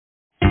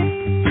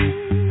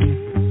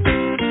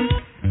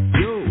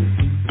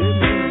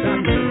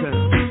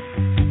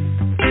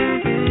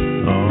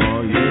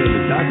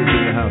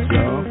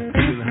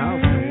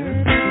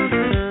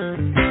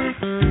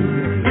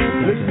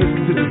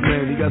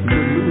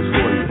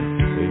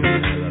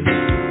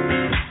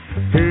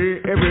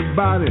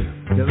Everybody,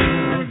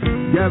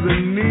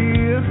 gather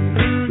near.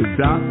 The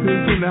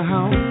doctor's in the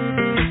house,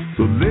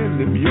 so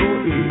lend him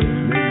your ear.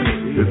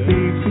 The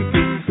things he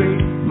can say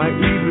might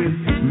even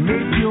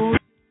make your...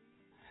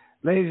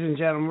 Ladies and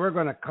gentlemen, we're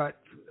going to cut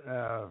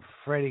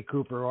Freddie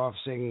Cooper off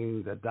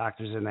singing The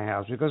Doctor's in the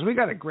House because we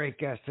got a great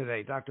guest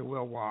today, Dr.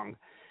 Will Wong.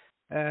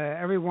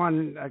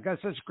 Everyone got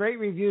such great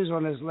reviews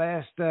on his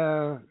last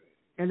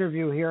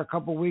interview here a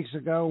couple weeks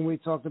ago when we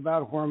talked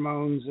about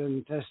hormones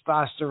and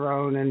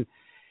testosterone and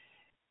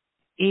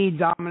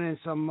E-dominance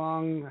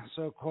among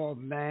so-called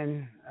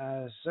men.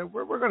 So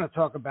we're going to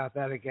talk about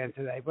that again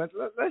today. But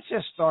let's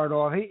just start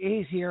off.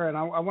 He's here, and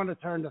I want to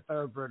turn the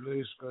Thoroughbred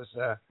loose because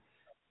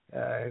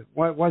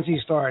once he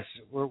starts,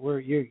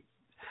 you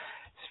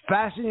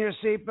fasten your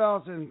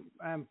seatbelts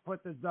and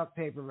put the duct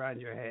tape around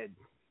your head.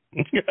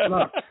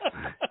 Look,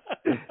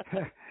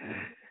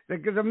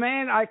 the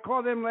man, I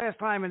called him last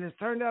time, and it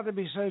turned out to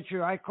be so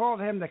true. I called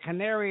him the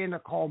canary in the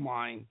coal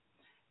mine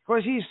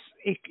because he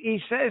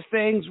says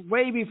things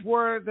way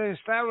before the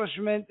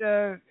establishment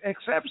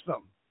accepts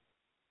them.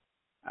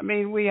 I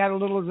mean, we had a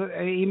little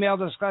email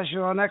discussion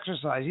on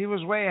exercise. He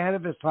was way ahead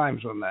of his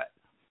times on that.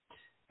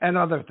 And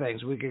other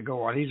things we could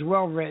go on. He's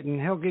well written.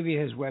 He'll give you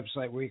his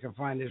website where you can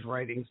find his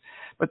writings.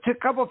 But a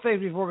couple of things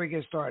before we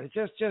get started.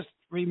 Just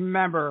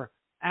remember,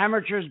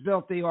 amateurs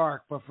built the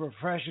Ark, but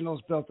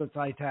professionals built the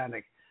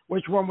Titanic.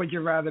 Which one would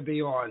you rather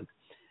be on?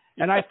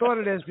 And I thought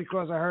it is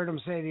because I heard him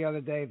say the other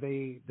day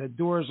the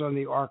doors on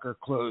the Ark are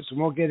closed. And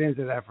we'll get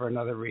into that for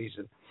another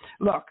reason.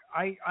 Look,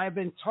 I've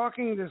been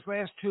talking this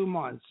last 2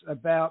 months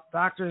about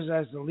doctors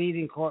as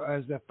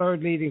the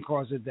third leading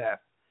cause of death.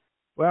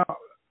 Well,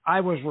 I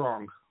was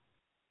wrong.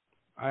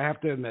 I have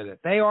to admit it.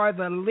 They are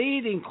the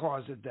leading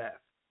cause of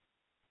death,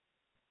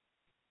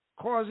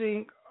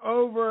 causing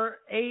over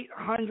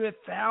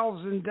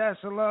 800,000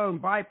 deaths alone,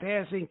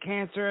 bypassing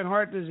cancer and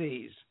heart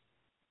disease.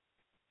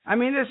 I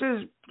mean, this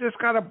is just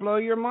got to blow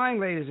your mind,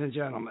 ladies and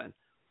gentlemen.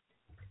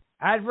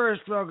 Adverse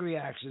drug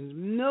reactions,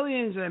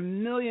 millions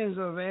and millions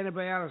of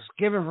antibiotics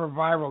given for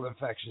viral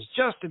infections,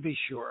 just to be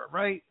sure,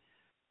 right?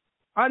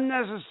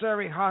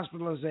 Unnecessary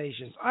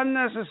hospitalizations,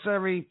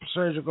 unnecessary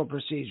surgical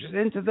procedures,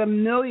 into the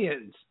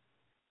millions.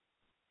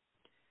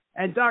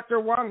 And Dr.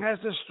 Wong has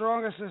the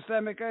strongest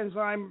systemic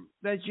enzyme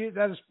that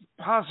is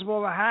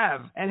possible to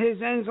have. And his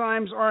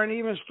enzymes aren't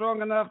even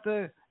strong enough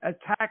to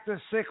attack the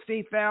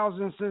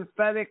 60,000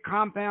 synthetic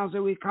compounds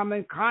that we come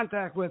in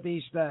contact with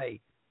each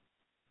day.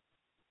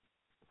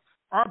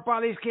 Our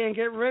bodies can't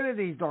get rid of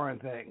these darn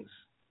things.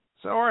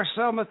 So our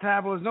cell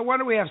metabolism, no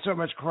wonder we have so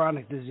much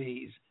chronic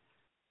disease.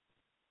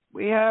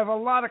 We have a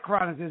lot of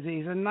chronic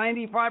disease, and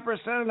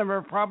 95% of them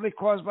are probably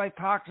caused by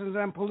toxins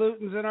and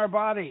pollutants in our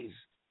bodies.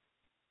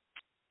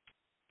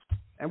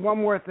 And one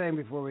more thing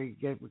before we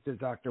get to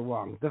Dr.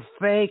 Wong. The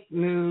fake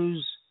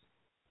news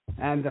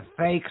and the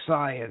fake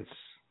science.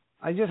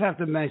 I just have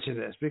to mention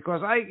this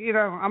because I'm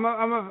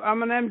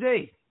an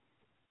MD.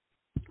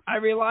 I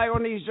rely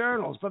on these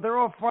journals, but they're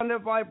all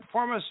funded by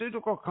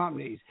pharmaceutical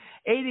companies.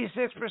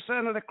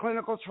 86% of the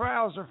clinical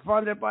trials are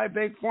funded by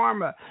Big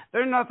Pharma.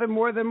 They're nothing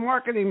more than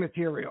marketing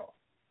material.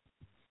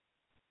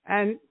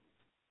 And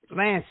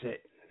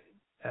Lancet,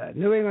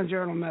 New England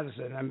Journal of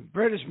Medicine, and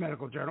British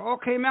Medical Journal all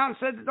came out and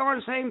said the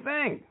darn same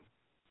thing.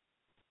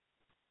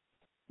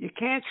 You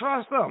can't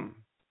trust them.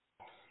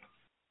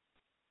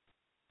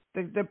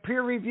 The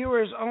peer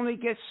reviewers only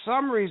get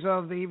summaries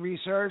of the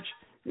research,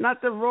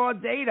 not the raw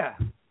data.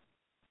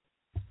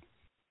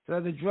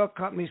 So the drug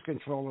companies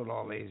control it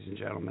all, ladies and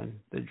gentlemen.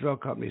 The drug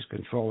companies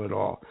control it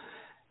all.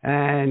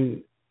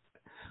 And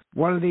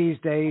one of these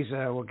days,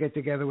 we'll get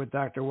together with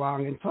Dr.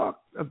 Wong and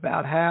talk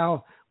about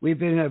how we've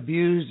been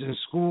abused and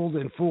schooled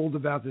and fooled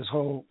about this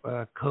whole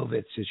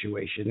COVID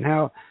situation.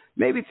 How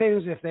maybe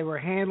things, if they were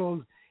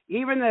handled,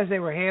 even as they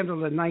were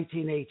handled in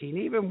 1918,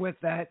 even with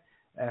that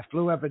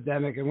flu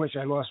epidemic in which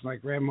I lost my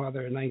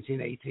grandmother in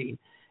 1918,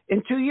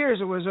 in 2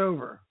 years it was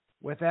over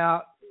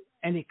without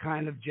any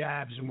kind of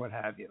jabs and what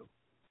have you.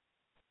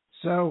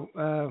 So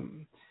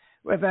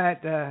with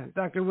that,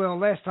 Dr. Will,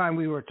 last time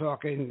we were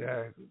talking,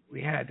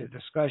 we had a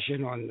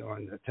discussion on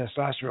the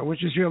testosterone,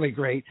 which is really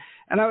great.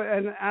 And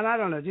I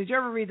don't know, did you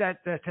ever read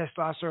that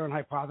Testosterone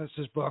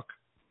Hypothesis book?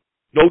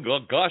 No,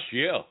 gosh,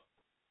 yeah.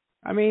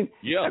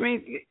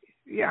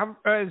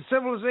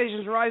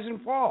 Civilizations rise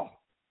and fall.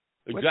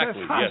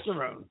 Exactly. With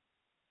testosterone. Yes.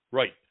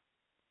 Right.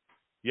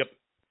 Yep.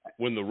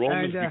 When the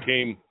Romans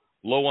became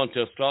low on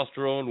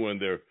testosterone, when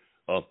they're,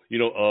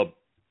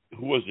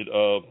 who was it?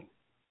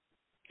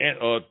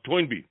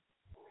 Toynbee.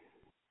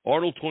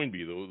 Arnold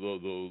Toynbee,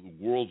 the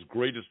world's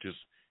greatest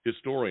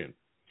historian,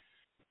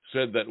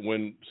 said that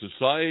when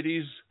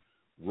societies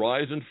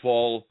rise and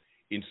fall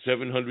in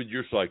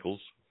 700-year cycles,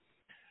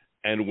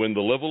 and when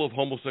the level of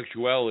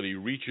homosexuality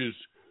reaches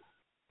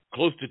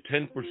close to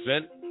 10%,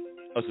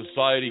 a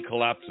society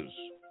collapses.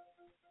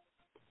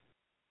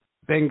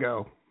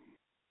 Bingo.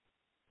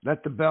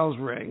 Let the bells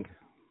ring.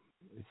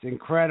 It's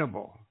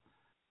incredible.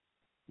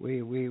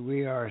 We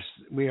are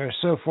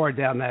so far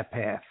down that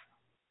path.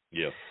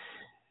 Yeah.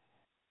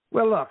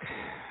 Well, look,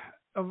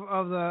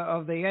 of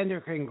the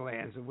endocrine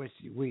glands, of which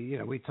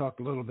we talked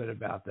a little bit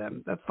about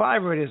them. The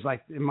thyroid is,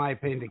 like, in my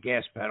opinion, the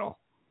gas pedal,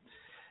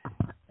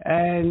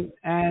 and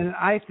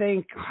I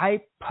think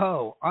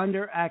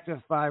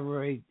underactive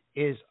thyroid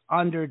is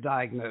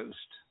underdiagnosed.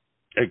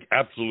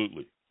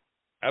 Absolutely.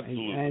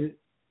 And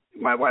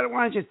why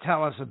don't you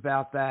tell us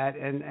about that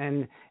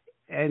and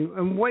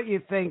what you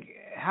think?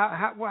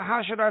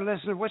 How should our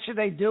listeners? What should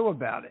they do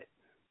about it?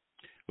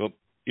 Well,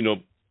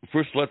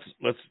 first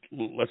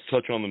let's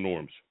touch on the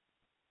norms.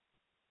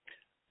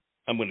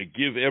 I'm going to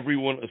give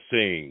everyone a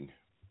saying: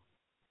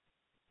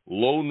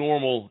 low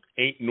normal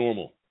ain't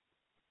normal.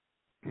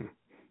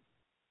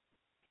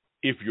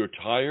 If you're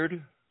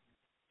tired,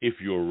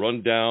 if you're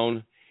run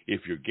down,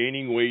 if you're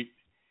gaining weight,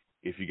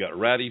 if you got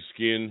ratty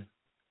skin,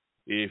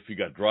 if you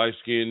got dry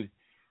skin,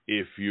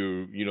 if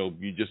you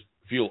just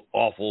feel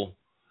awful,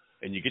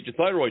 and you get your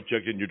thyroid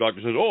checked and your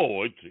doctor says,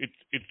 "Oh,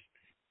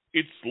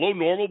 it's low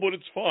normal, but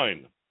it's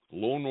fine."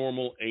 Low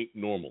normal ain't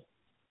normal.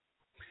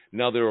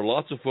 Now, there are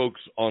lots of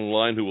folks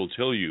online who will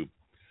tell you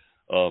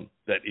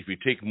that if you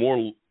take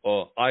more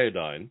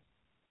iodine,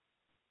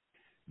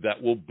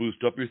 that will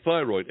boost up your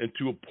thyroid. And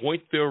to a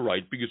point, they're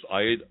right, because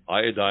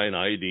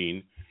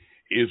iodine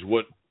is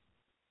what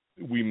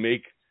we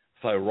make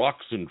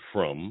thyroxine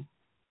from,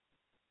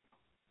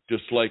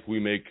 just like we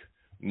make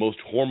most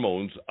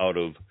hormones out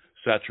of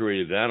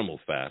saturated animal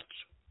fats.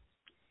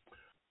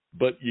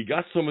 But you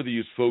got some of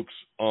these folks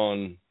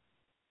on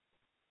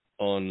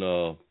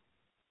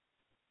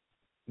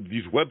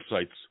these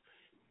websites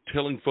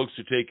telling folks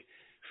to take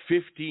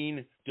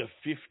 15 to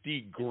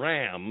 50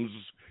 grams.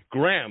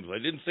 I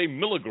didn't say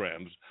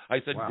milligrams. I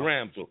said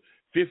grams. So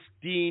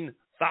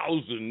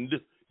 15,000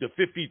 to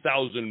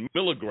 50,000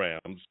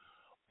 milligrams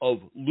of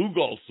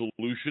Lugol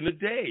solution a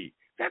day.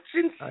 That's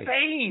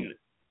insane.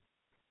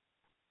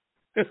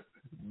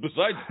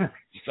 Besides the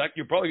fact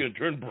you're probably going to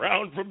turn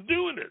brown from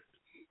doing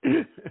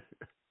it.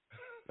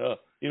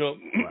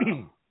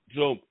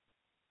 So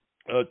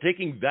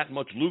taking that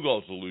much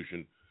Lugol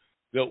solution,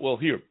 well,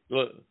 here,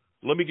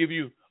 let me give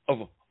you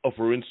a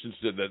for instance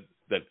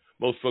that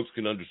most folks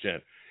can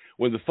understand.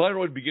 When the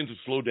thyroid begins to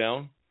slow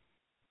down,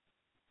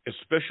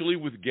 especially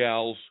with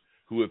gals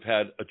who have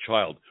had a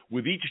child,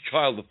 with each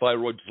child the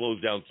thyroid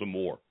slows down some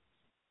more.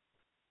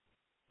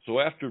 So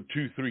after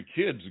 2-3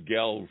 kids, the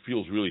gal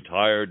feels really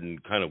tired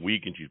and kind of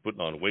weak, and she's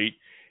putting on weight,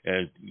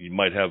 and you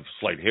might have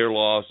slight hair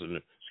loss, and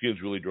the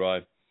skin's really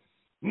dry.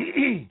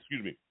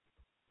 Excuse me.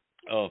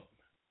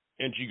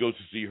 And she goes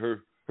to see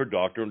her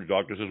doctor, and the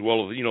doctor says,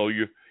 "Well,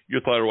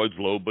 your thyroid's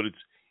low, but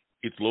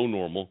it's low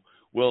normal."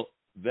 Well,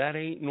 that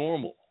ain't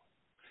normal.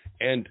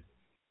 And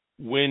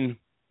when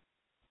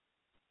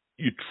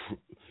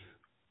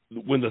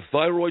when the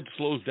thyroid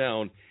slows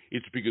down,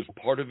 it's because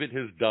part of it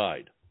has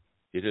died.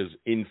 It has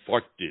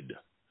infarcted.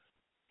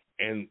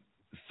 And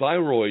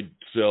thyroid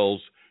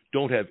cells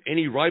don't have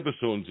any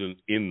ribosomes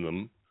in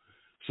them,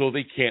 so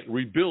they can't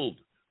rebuild.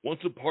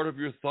 Once a part of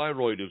your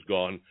thyroid is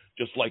gone,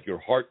 just like your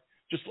heart,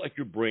 just like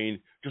your brain,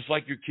 just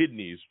like your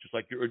kidneys, just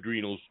like your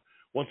adrenals,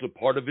 once a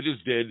part of it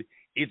is dead,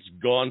 it's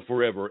gone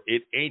forever.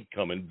 It ain't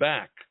coming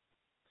back.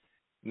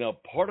 Now,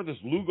 part of this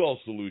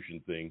Lugol solution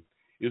thing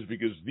is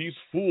because these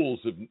fools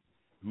who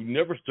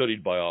never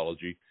studied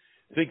biology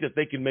think that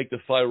they can make the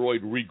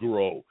thyroid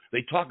regrow.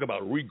 They talk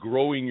about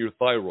regrowing your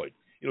thyroid.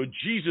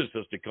 Jesus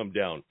has to come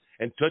down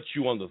and touch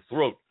you on the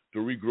throat to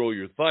regrow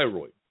your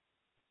thyroid.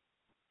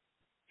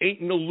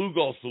 Ain't no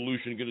Lugol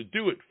solution going to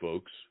do it,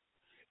 folks.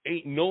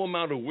 Ain't no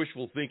amount of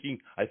wishful thinking,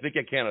 I think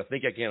I can,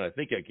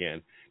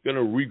 going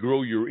to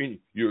regrow your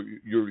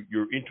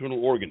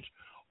internal organs.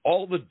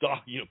 All the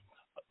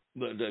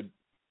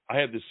I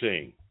have this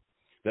saying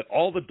that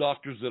all the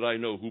doctors that I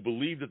know who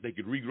believe that they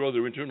could regrow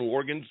their internal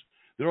organs,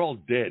 they're all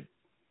dead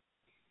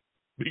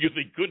because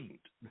they couldn't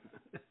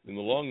in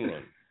the long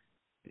run.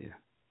 Yeah.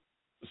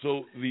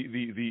 So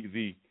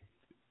the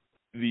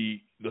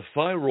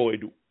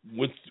thyroid,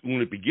 when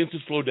it begins to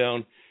slow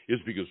down,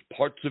 is because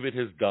parts of it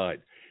has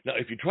died. Now,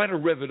 if you try to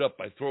rev it up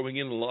by throwing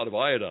in a lot of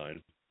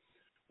iodine,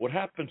 what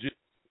happens is,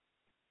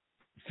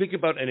 think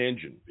about an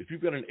engine. If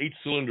you've got an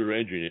 8-cylinder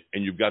engine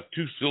and you've got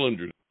 2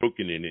 cylinders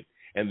broken in it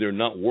and they're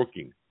not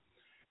working,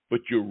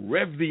 but you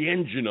rev the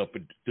engine up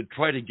to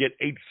try to get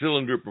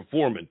 8-cylinder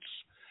performance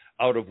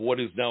out of what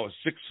is now a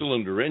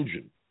 6-cylinder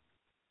engine,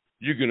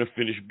 you're going to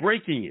finish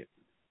breaking it.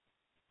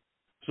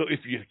 So if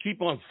you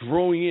keep on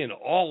throwing in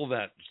all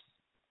that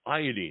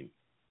iodine,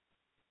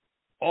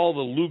 all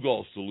the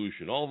Lugol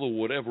solution, all the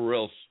whatever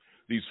else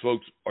these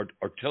folks are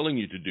telling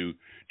you to do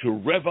to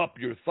rev up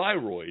your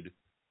thyroid,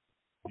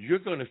 you're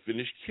going to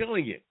finish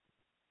killing it.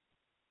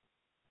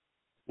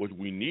 What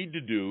we need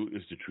to do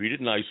is to treat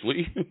it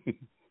nicely.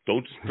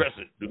 Don't stress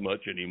it too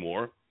much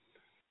anymore.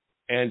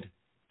 And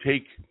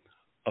take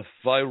a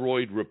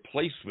thyroid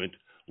replacement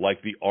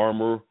like the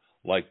Armor,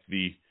 like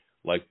the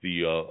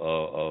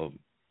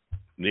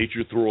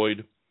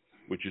Nature-Throid,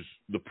 which is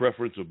the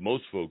preference of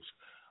most folks.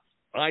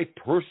 I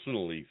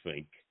personally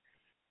think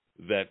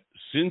that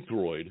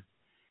Synthroid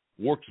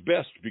works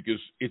best because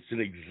it's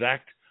an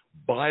exact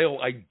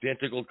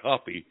bioidentical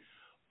copy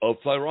of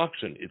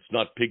thyroxine. It's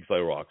not pig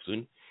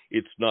thyroxine.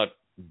 It's not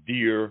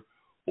deer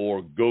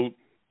or goat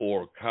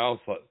or cow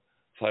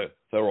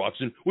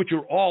thyroxine, which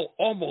are all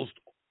almost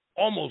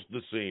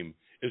the same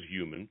as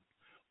human.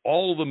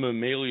 All of the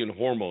mammalian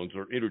hormones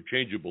are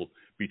interchangeable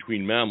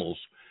between mammals,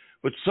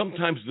 but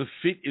sometimes the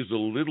fit is a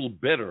little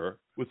better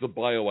with the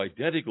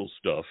bioidentical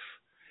stuff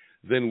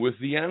than with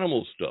the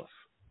animal stuff.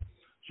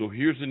 So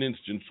here's an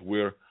instance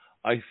where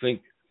I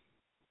think,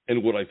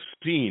 and what I've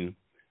seen,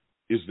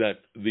 is that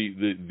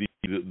the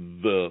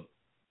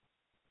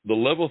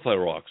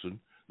levothyroxine,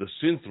 the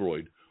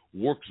Synthroid,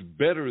 works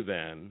better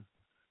than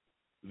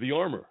the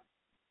Armour.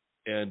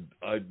 And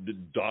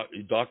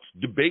docs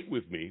debate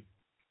with me,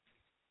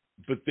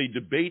 but they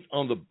debate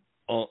on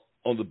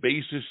the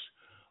basis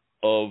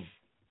of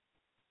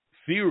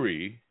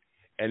theory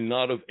and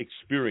not of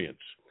experience.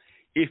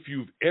 If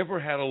you've ever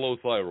had a low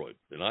thyroid,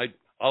 and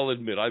I'll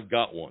admit I've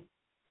got one,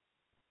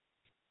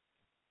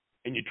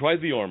 and you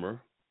tried the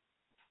Armour,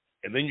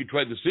 and then you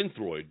tried the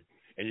Synthroid,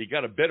 and you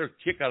got a better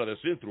kick out of the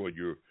Synthroid,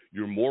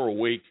 you're more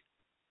awake,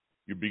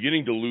 you're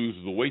beginning to lose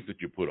the weight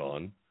that you put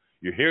on,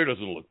 your hair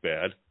doesn't look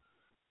bad,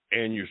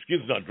 and your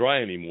skin's not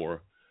dry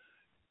anymore,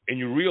 and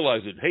you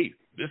realize that, hey,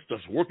 this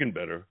stuff's working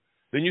better,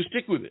 then you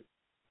stick with it.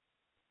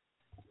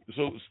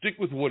 So stick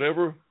with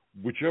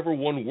whichever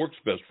one works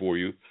best for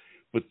you,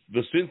 but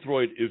the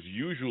Synthroid is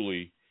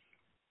usually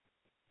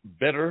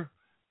better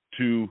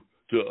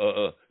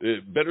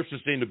better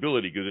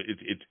sustainability, because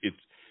it's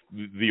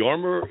the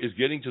Armour is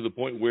getting to the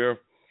point where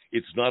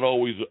it's not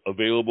always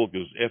available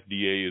because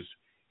FDA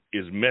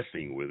is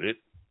messing with it,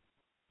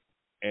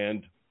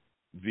 and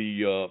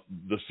the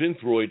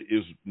Synthroid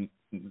is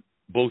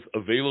both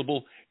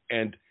available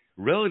and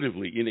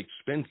relatively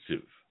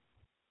inexpensive.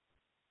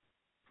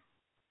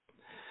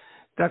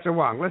 Dr.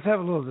 Wong, let's have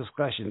a little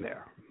discussion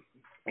there.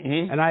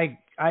 Mm-hmm. And I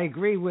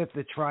agree with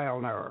the trial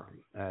and error.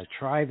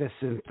 Try the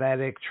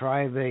synthetic,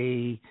 try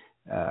the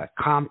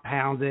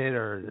compounded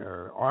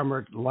or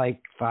Armour-like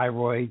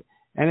thyroid.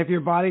 And if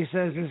your body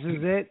says this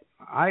is it,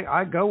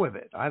 I go with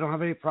it. I don't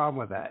have any problem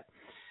with that.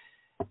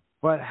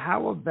 But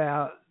how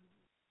about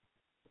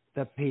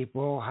the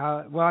people?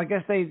 I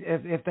guess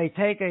if they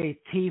take a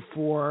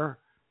T4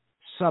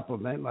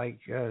 supplement like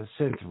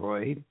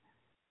Synthroid,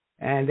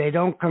 and they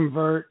don't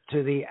convert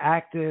to the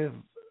active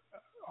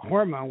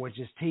hormone, which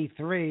is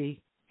T3,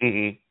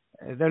 mm-hmm.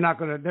 they're not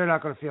going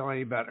to feel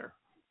any better.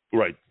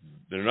 Right.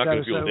 They're not going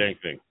to feel a dang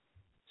thing.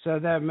 So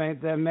there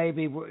may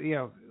be,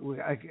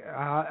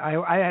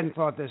 I hadn't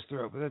thought this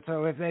through. But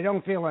so if they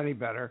don't feel any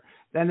better,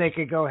 then they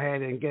could go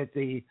ahead and get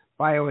the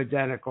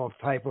bioidentical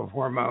type of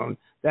hormone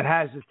that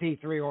has the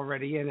T3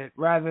 already in it,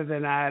 rather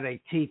than add a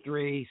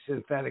T3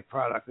 synthetic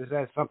product. Is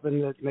that something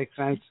that makes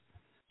sense?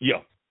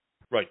 Yeah.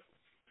 Right.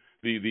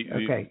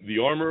 The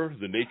Armour,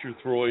 the Nature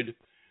Throid,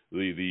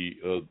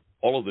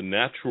 all of the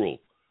natural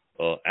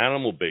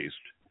animal-based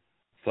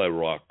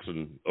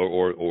thyroxine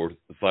or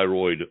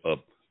thyroid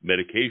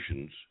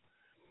medications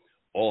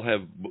all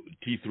have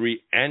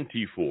T3 and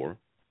T4.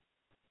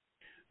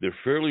 They're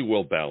fairly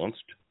well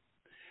balanced,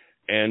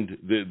 and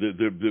they're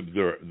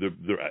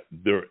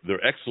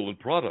excellent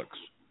products.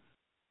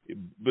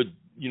 But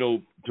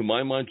to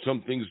my mind,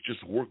 some things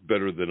just work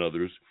better than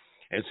others.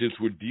 And since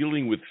we're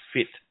dealing with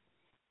fit,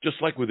 just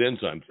like with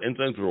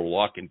enzymes are a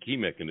lock and key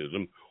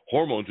mechanism.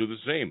 Hormones are the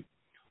same,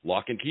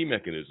 lock and key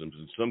mechanisms,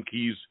 and some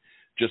keys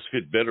just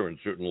fit better in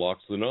certain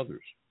locks than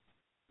others.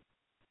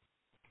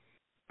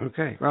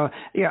 Okay, well,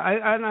 yeah,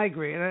 I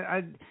agree,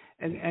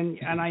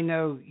 and I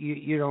know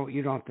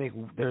you don't think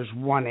there's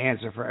one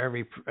answer for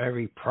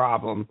every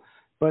problem,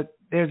 but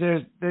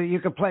you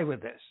can play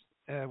with this.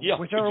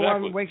 Whichever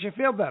one makes you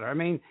feel better. I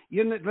mean,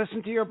 you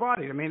listen to your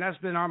body. I mean, that's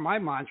been my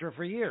mantra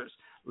for years.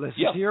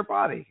 Listen to your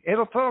body.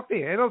 It'll talk to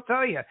you. It'll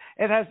tell you.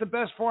 It has the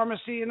best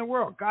pharmacy in the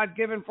world,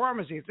 God-given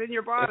pharmacy. It's in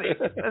your body.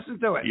 Listen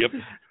to it. Yep.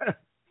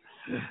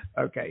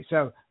 Okay,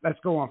 so let's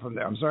go on from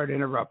there. I'm sorry to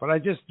interrupt, but I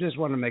just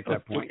want to make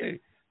that point. Okay.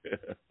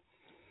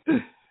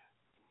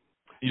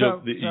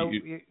 Go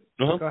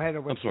ahead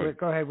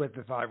with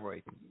the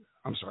thyroid.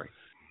 I'm sorry.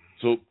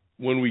 So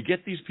when we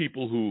get these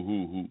people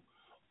who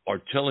are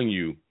telling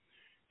you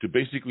to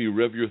basically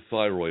rev your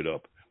thyroid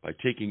up by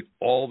taking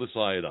all this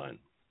iodine,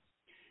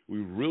 we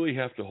really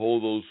have to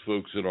hold those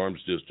folks at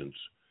arm's distance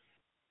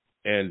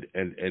and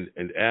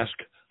ask,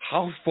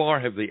 how far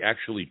have they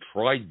actually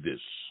tried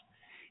this?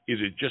 Is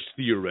it just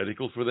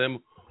theoretical for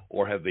them,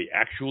 or have they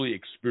actually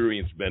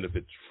experienced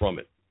benefits from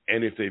it?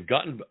 And if they've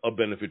gotten a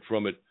benefit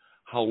from it,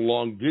 how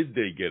long did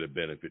they get a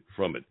benefit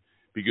from it?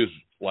 Because,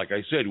 like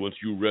I said, once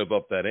you rev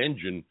up that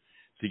engine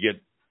to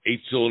get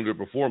 8-cylinder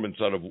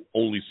performance out of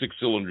only 6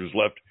 cylinders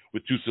left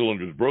with 2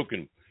 cylinders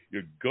broken,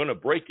 you're going to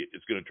break it.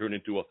 It's going to turn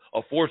into a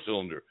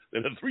 4-cylinder,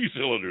 then a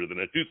 3-cylinder, then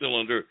a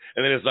 2-cylinder,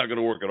 and then it's not going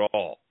to work at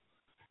all.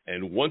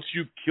 And once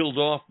you've killed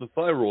off the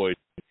thyroid,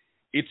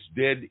 it's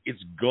dead,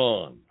 it's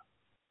gone.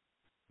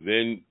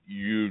 Then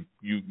you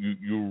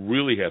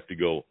really have to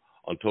go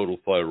on total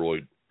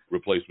thyroid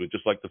replacement,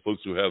 just like the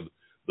folks who have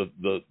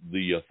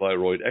the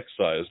thyroid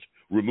excised,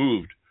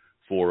 removed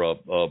for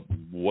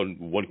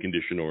one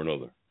condition or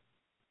another.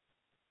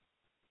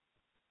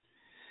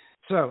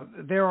 So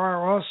there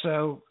are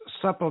also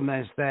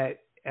supplements that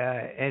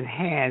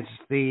enhance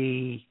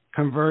the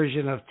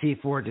conversion of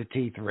T4 to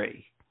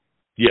T3.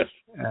 Yes.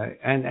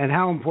 And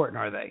how important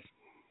are they?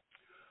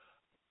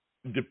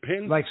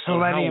 Depends like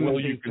selenium on how well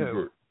and you D2.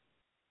 convert.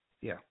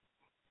 Yeah.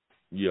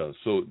 Yeah.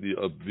 So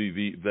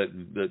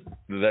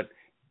that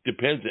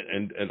depends,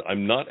 and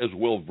I'm not as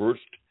well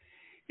versed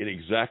in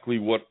exactly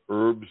what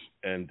herbs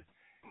and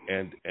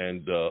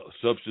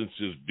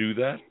substances do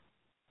that.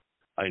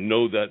 I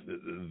know that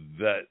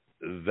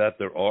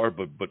there are,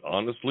 but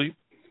honestly,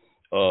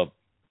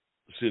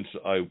 since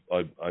I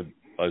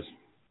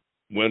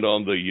went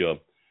on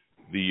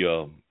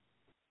the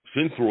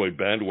Synthroid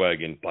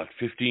bandwagon about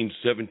 15,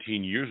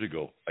 17 years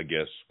ago, I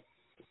guess,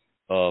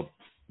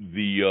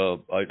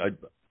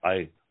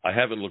 I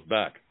haven't looked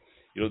back.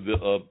 You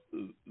know,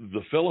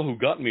 the fellow who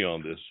got me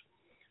on this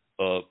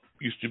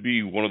used to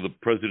be one of the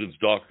president's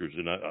doctors,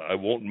 and I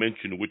won't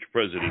mention which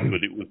president,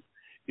 but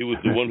it was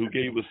the one who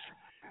gave us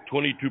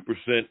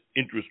 22%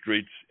 interest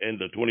rates and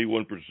a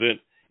 21%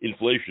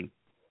 inflation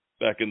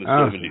back in the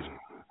 70s.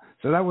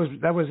 So that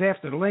was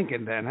after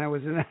Lincoln, then. How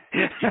was it?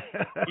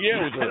 Yeah,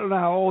 it was I don't know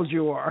how old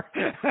you are.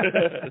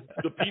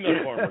 The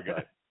peanut farmer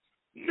guy.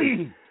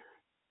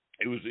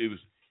 It was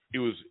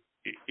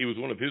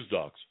one of his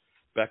docs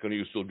back when he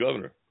was still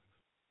governor.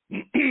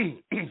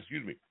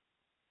 Excuse me.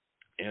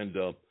 And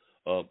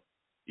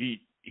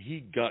he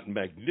got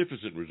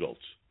magnificent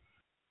results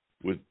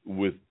with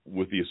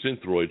the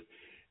Synthroid,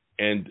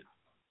 and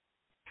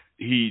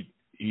he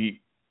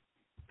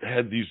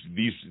had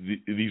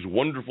these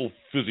wonderful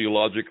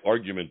physiologic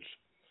arguments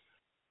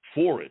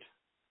for it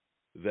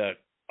that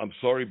I'm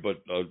sorry,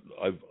 but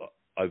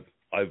I've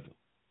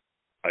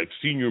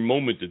seen your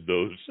moment at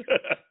those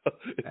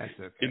That's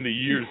okay. in the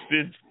years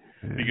since,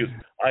 because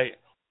I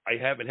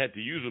haven't had to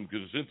use them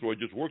because the Synthroid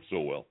just works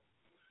so well.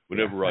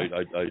 Whenever I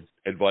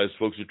advise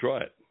folks to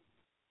try it.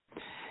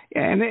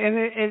 Yeah, and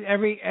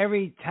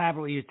every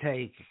tablet you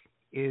take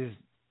is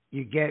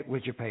you get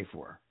what you pay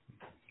for.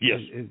 Yes.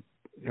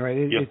 Right.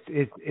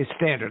 It's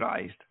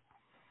standardized.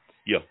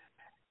 Yeah.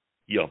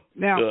 Yeah.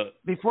 Now,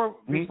 before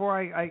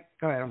I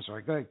go ahead, I'm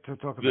sorry. Go ahead to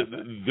talk about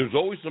that. There's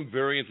always some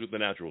variance with the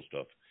natural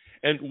stuff,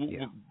 and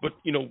but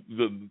you know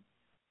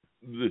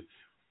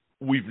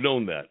we've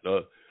known that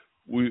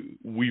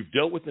we've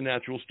dealt with the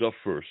natural stuff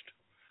first,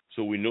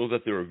 so we know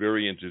that there are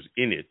variances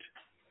in it,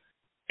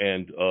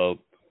 and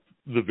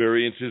the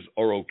variances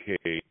are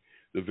okay.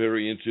 The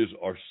variances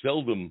are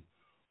seldom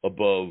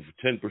above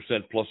 10%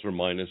 plus or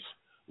minus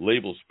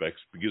label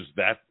specs, because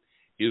that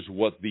is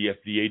what the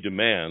FDA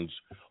demands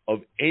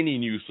of any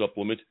new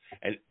supplement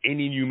and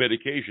any new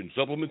medication.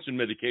 Supplements and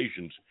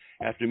medications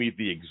have to meet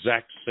the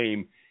exact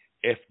same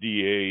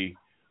FDA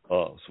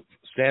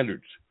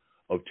standards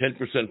of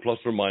 10% plus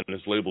or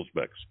minus label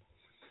specs.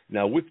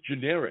 Now, with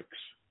generics,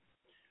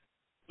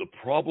 the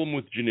problem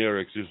with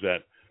generics is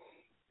that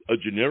a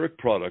generic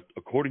product,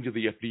 according to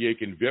the FDA,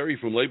 can vary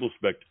from label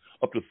spec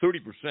up to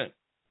 30%.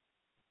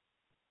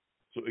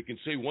 So it can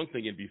say one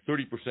thing and be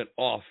 30%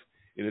 off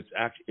in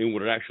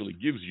what it actually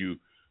gives you,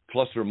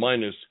 plus or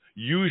minus,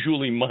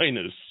 usually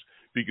minus,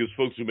 because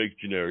folks who make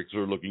generics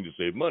are looking to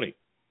save money.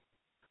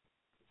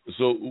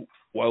 So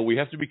while we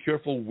have to be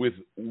careful with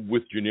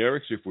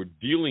generics, if we're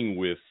dealing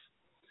with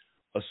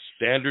a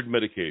standard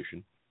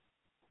medication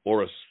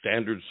or a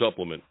standard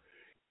supplement,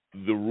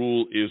 the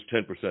rule is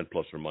 10%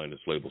 plus or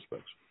minus label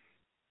specs.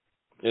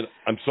 And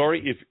I'm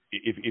sorry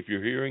if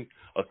you're hearing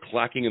a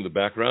clacking in the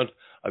background.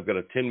 I've got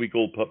a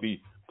 10-week-old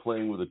puppy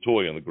playing with a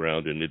toy on the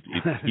ground, and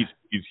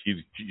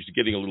he's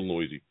getting a little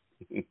noisy.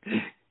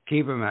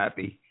 Keep him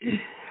happy.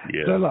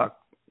 Yeah. So look,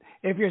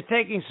 if you're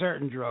taking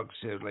certain drugs,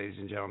 too, ladies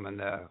and gentlemen,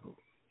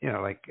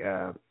 like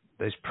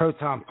those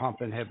proton pump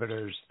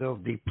inhibitors, they'll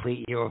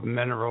deplete you of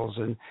minerals,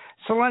 and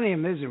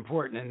selenium is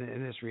important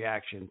in this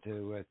reaction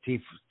to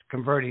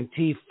converting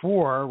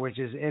T4, which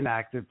is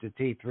inactive, to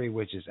T3,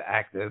 which is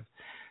active.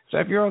 So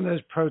if you're on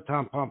those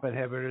proton pump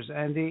inhibitors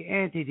and the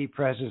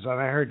antidepressants,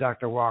 and I heard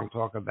Dr. Wong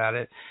talk about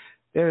it,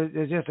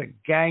 there's just a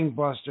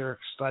gangbuster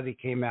study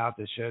came out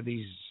that showed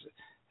these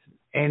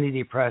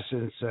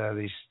antidepressants,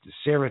 these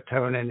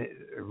serotonin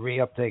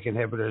reuptake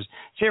inhibitors.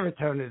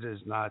 Serotonin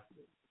is not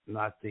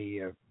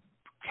the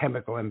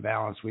chemical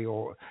imbalance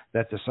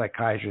that the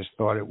psychiatrist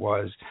thought it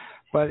was.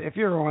 But if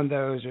you're on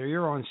those, or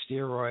you're on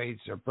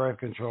steroids or birth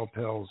control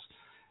pills,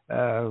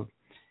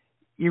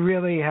 you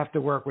really have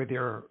to work with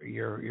your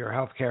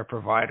healthcare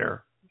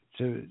provider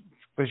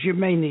because you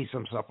may need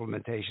some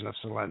supplementation of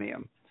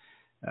selenium.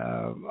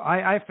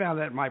 I found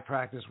that in my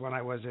practice, when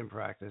I was in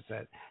practice,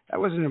 that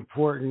was an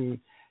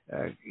important.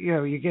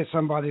 You get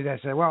somebody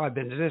that said, "Well, I've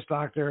been to this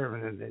doctor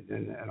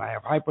and I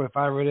have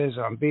hypothyroidism.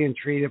 I'm being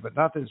treated, but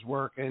nothing's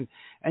working."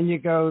 And you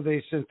go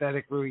the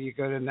synthetic route, you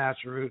go the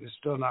natural route, it's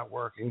still not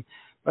working.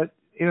 But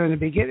in the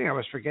beginning, I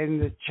was forgetting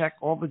to check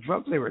all the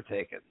drugs they were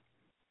taking,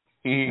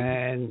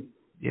 and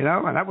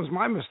that was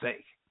my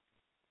mistake.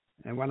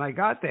 And when I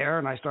got there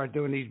and I started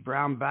doing these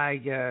brown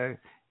bag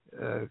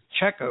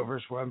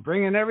checkovers, where I'm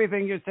bringing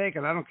everything you're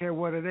taking, I don't care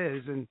what it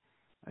is, and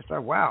I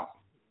thought, wow,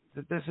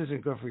 this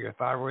isn't good for your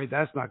thyroid.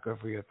 That's not good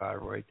for your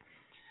thyroid.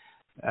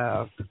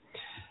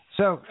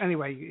 So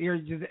anyway,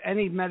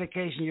 any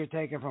medication you're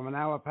taking from an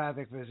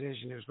allopathic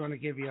physician who's going to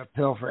give you a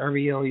pill for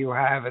every ill you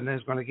have, and then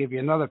is going to give you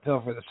another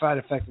pill for the side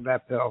effect of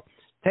that pill,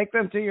 take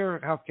them to your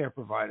healthcare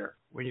provider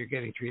when you're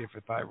getting treated for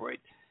thyroid.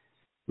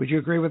 Would you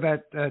agree with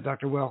that,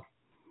 Dr. Will?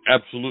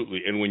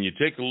 Absolutely. And when you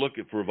take a look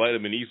for a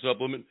vitamin E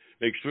supplement,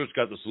 make sure it's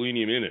got the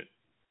selenium in it.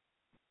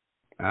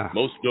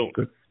 Most don't.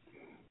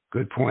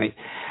 Good point.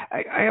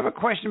 I have a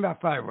question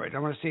about thyroid. I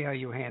want to see how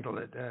you handle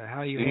it.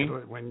 Handle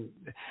it when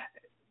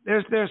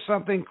there's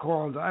something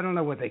called, I don't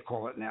know what they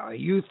call it now, a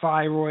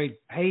euthyroid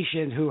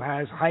patient who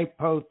has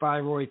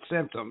hypothyroid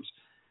symptoms,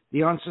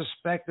 the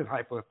unsuspected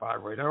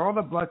hypothyroid. Are all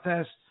the blood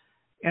tests,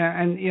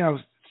 and you know,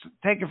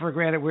 take it for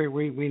granted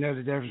we know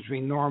the difference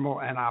between normal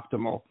and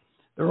optimal.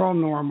 They're all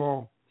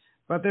normal,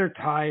 but they're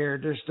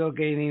tired. They're still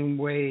gaining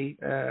weight.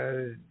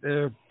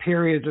 Their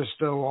periods are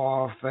still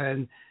off.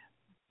 And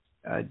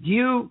how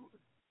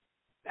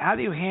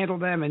do you handle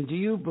them? And do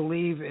you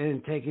believe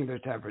in taking their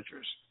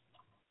temperatures?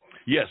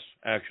 Yes,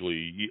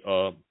 actually,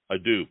 I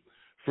do.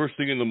 First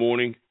thing in the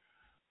morning,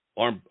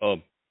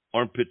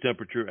 armpit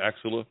temperature,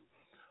 axilla.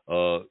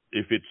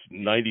 If it's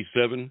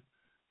 97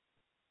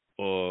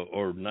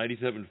 or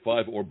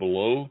 97.5 or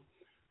below,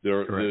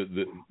 they're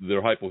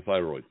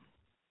hypothyroid.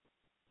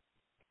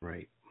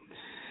 Right.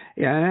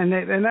 Yeah, and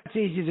that's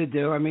easy to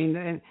do. I mean,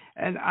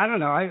 and I don't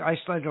know. I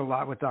studied a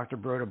lot with Dr.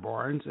 Broda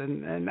Barnes,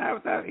 and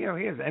that you know,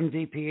 he has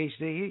MD,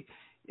 PhD,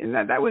 and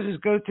that was his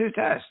go-to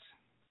test.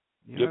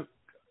 You know,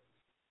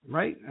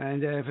 right?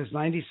 And if it's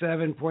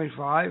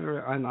 97.5 or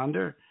and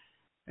under,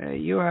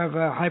 you have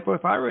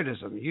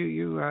hypothyroidism.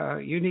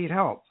 You need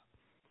help.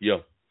 Yeah,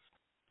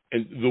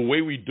 and the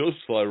way we dose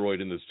thyroid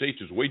in the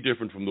States is way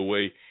different from the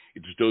way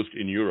it's dosed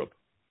in Europe.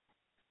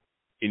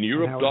 In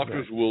Europe,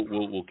 doctors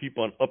will keep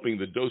on upping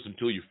the dose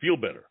until you feel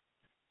better.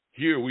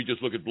 Here, we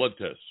just look at blood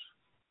tests,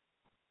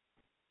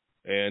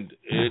 and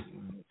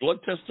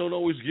blood tests don't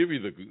always give you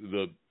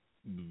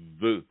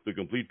the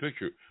complete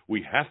picture.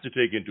 We have to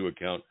take into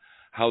account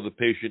how the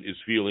patient is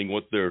feeling,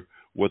 what their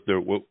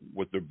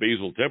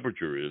basal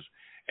temperature is,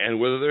 and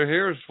whether their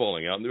hair is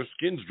falling out and their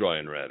skin's dry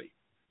and ratty.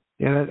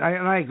 Yeah,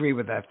 I agree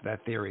with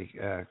that theory.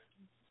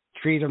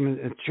 Treat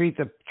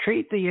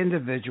the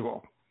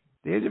individual.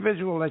 The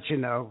individual lets you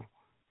know.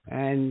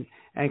 And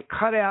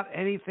cut out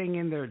anything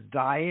in their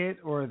diet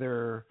or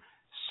their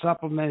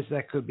supplements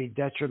that could be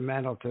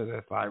detrimental to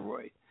their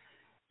thyroid.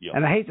 Yep.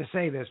 And I hate to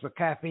say this, but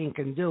caffeine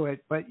can do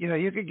it. But, you know,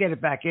 you could get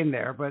it back in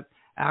there. But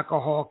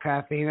alcohol,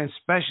 caffeine, and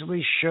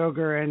especially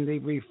sugar and the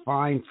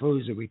refined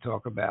foods that we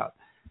talk about.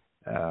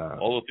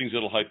 All the things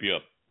that'll hype you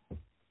up.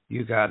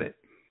 You got it.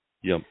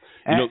 Yeah.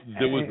 You know,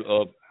 there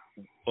was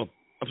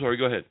I'm sorry,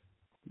 go ahead.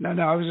 No,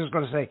 I was just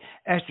going to say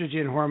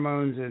estrogen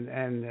hormones and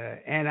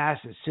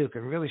antacids too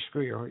can really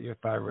screw your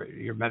thyroid,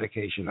 your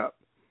medication up.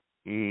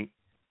 Mm.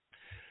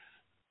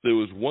 There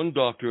was one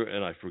doctor,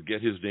 and I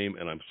forget his name,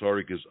 and I'm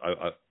sorry because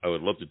I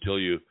would love to tell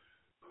you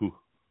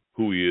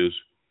who he is,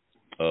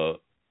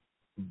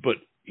 but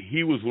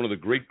he was one of the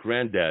great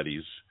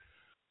granddaddies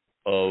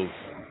of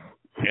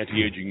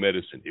anti-aging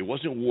medicine. It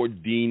wasn't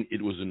Ward Dean,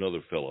 it was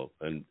another fellow,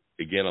 and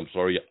again, I'm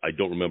sorry, I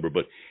don't remember,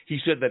 but he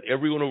said that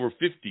everyone over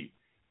 50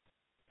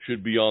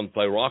 should be on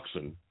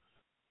thyroxine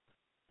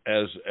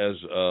as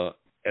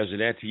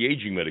an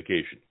anti-aging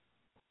medication.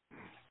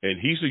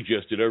 And he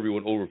suggested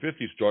everyone over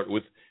 50 start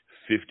with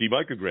 50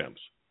 micrograms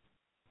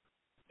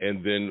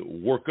and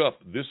then work up.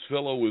 This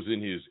fellow was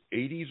in his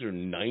 80s or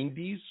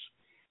 90s,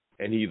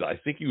 and I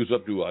think he was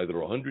up to either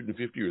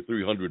 150 or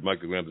 300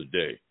 micrograms a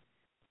day.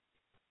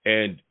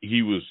 And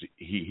he was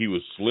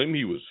slim,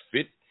 he was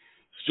fit,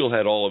 still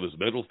had all of his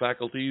mental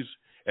faculties,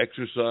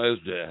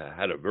 exercised,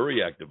 had a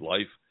very active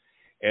life.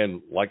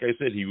 And like I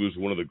said, he was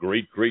one of the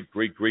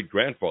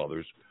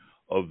great-great-great-great-grandfathers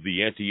of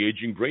the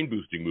anti-aging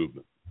brain-boosting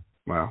movement.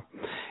 Wow.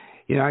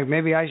 You know,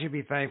 maybe I should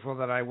be thankful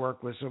that I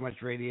worked with so much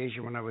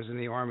radiation when I was in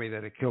the Army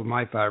that it killed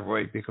my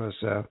thyroid, because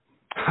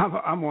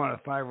I'm on a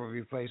thyroid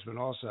replacement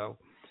also.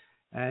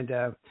 And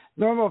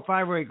normal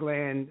thyroid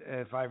gland,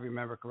 if I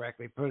remember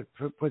correctly,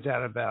 puts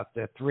out about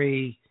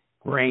 3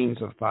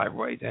 grains of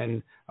thyroid.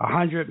 And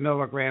 100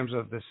 milligrams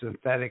of the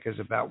synthetic is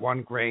about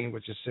 1 grain,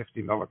 which is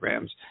 60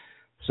 milligrams.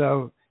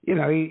 So, you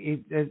know,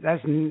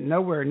 that's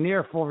nowhere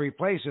near full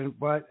replacement.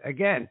 But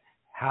again,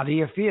 how do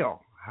you feel?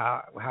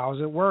 How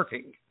is it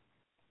working?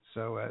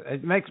 So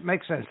it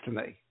makes sense to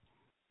me.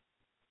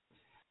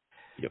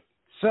 Yep.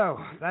 So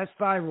that's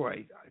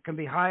thyroid. It can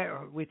be high.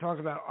 We talked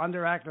about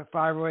underactive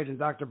thyroid, and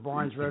Dr.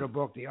 Barnes wrote a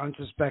book, The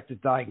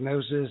Unsuspected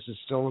Diagnosis. It's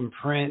still in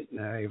print,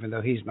 even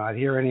though he's not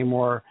here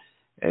anymore.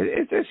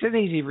 It's an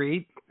easy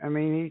read. I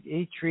mean,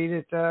 he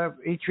treated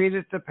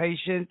the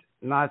patient,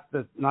 not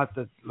the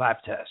lab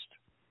test.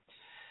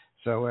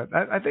 So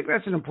I think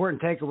that's an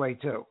important takeaway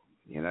too.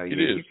 You know,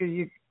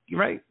 you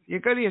right. You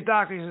go to your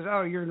doctor, he says,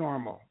 "Oh, you're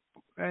normal,"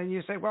 and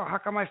you say, "Well, how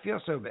come I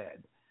feel so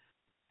bad?"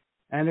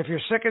 And if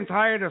you're sick and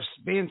tired of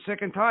being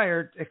sick and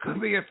tired, it could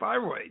be a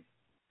thyroid.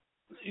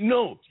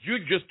 No,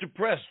 you're just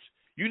depressed.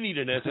 You need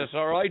an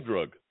SSRI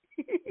drug.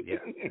 Yeah,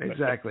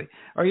 exactly.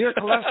 Or your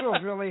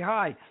cholesterol's really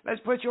high.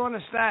 Let's put you on a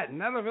statin.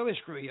 That'll really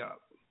screw you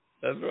up.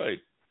 That's right.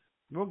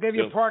 We'll give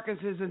you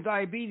Parkinson's and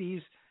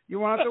diabetes. You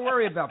won't have to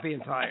worry about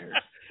being tired.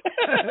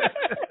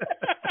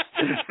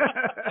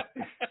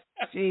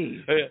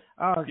 Jeez.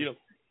 You know,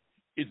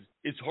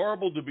 it's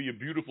horrible to be a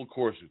beautiful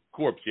corpse.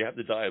 You have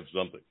to die of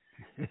something.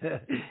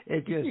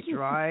 It just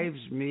drives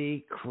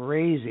me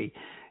crazy.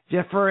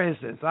 Just for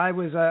instance, I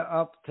was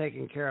up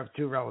taking care of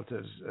two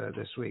relatives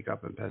this week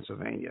up in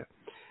Pennsylvania.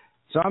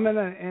 So I'm in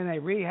a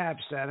rehab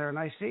center, and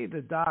I see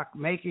the doc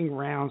making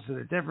rounds to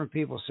the different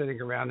people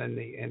sitting around in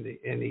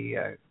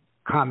the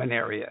common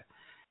area.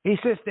 He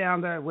sits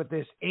down there with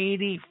this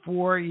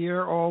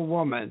 84-year-old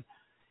woman.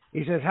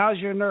 He says, "How's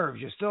your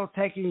nerves? You're still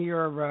taking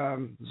your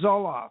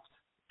Zoloft?"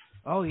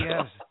 "Oh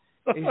yes."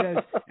 He says,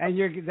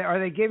 "And are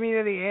they giving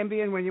you the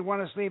Ambien when you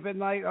want to sleep at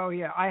night?" "Oh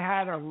yeah." I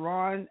had to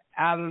run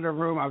out of the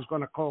room. I was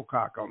going to cold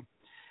cock him.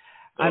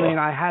 I mean,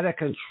 I had to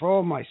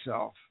control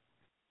myself.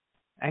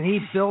 And he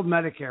billed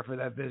Medicare for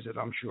that visit,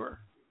 I'm sure.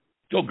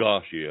 Oh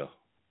gosh, yeah.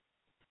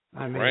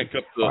 I mean,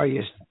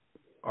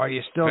 are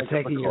you still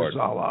taking your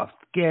Zoloft?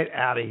 Get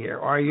out of here.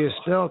 Are you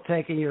still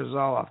taking your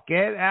Zoloft?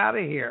 Get out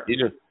of here.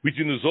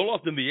 Between the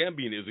Zoloft and the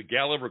Ambien, is a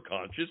gal ever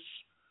conscious?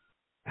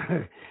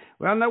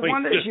 Well, no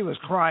wonder she was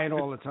crying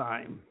all the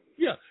time.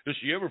 Yeah. Does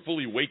she ever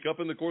fully wake up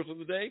in the course of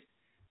the day?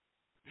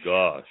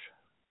 Gosh.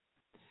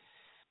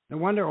 No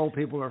wonder old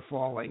people are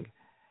falling.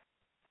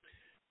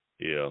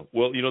 Yeah.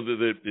 Well, you know,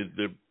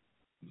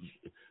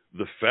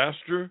 the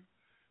faster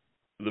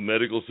the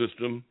medical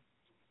system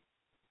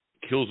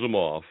kills them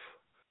off,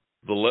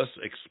 the less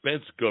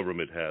expense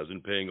government has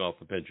in paying off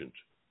the pensions.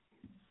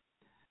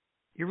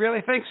 You really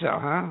think so,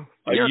 huh?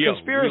 You're a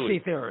conspiracy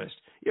theorist.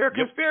 You're a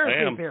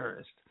conspiracy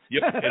theorist.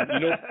 Yep.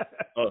 And you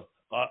know,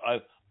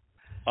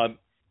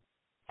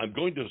 I'm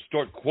going to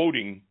start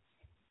quoting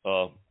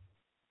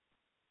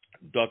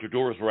Dr.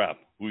 Doris Rapp,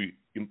 who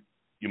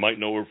you might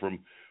know her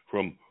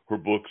from her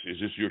books, Is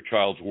This Your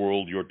Child's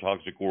World, Your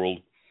Toxic World?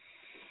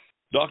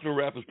 Dr.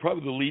 Rapp is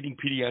probably the leading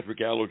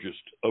pediatric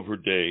allergist of her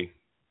day.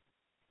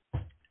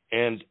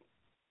 And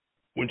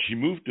when she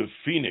moved to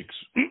Phoenix,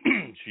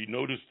 she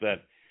noticed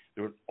that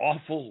there were an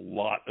awful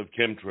lot of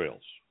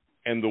chemtrails.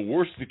 And the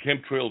worse the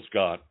chemtrails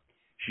got,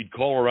 she'd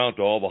call around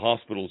to all the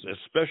hospitals,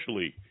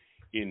 especially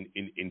in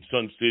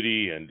Sun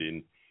City and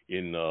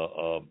in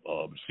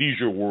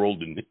Seizure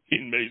World in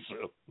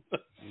Mesa.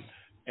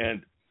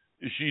 And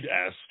she'd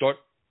start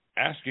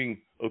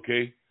asking,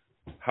 okay,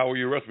 how are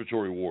your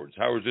respiratory wards?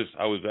 How is this?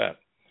 How is that?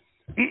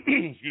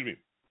 Excuse me.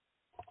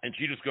 And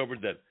she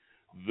discovered that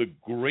the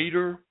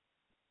greater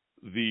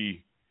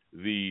the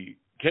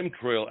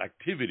chemtrail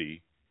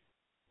activity,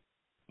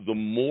 the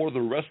more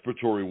the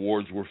respiratory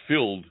wards were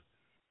filled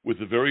with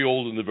the very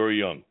old and the very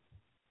young.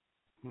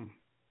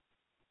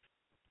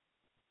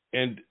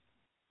 And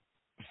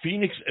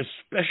Phoenix,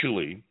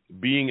 especially,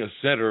 being a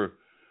center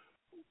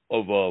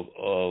of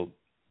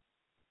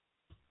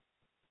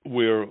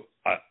where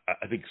I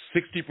think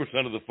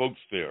 60% of the folks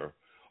there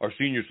are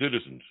senior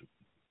citizens.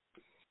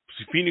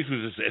 Phoenix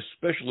was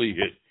especially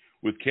hit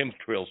with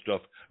chemtrail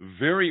stuff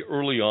very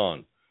early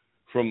on,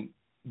 from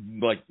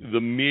like the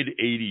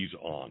mid-'80s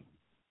on.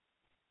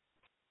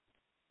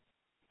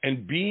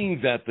 And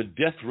being that the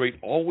death rate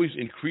always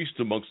increased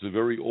amongst the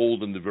very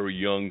old and the very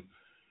young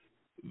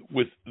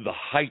with the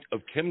height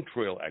of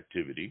chemtrail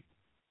activity,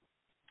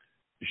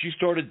 she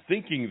started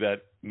thinking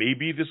that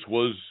maybe this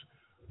was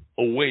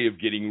a way of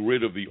getting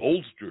rid of the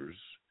oldsters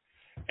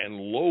and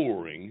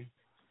lowering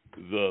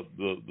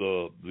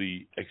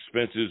the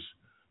expenses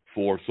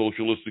for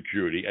Social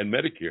Security and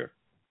Medicare.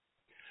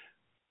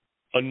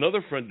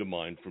 Another friend of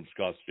mine from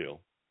Scottsdale,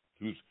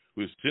 who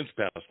has since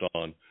passed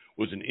on,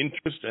 was an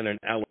internist and an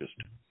allergist.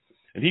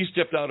 And he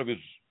stepped out of his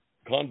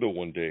condo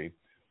one day,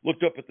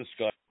 looked up at the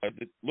sky,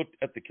 looked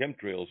at the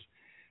chemtrails,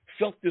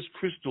 felt this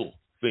crystal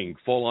thing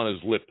fall on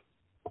his lip.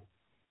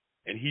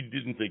 And he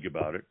didn't think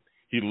about it.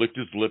 He licked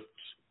his lips,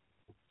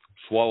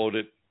 swallowed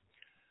it,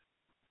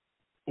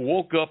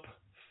 woke up,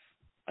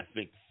 I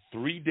think,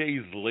 3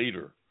 days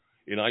later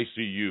in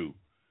ICU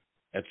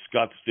at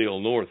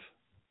Scottsdale North.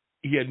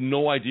 He had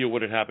no idea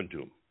what had happened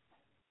to him.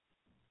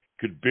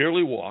 Could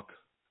barely walk.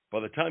 By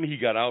the time he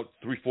got out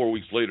 3-4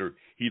 weeks later,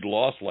 he'd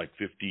lost like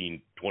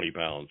 15, 20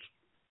 pounds.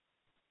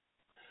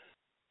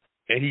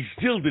 And he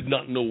still did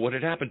not know what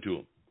had happened to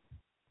him.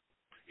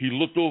 He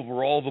looked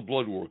over all the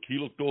blood work. He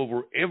looked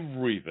over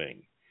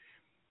everything.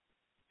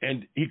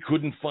 And he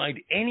couldn't find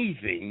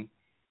anything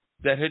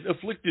that had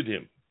afflicted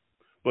him.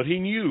 But he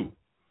knew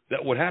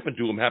that what happened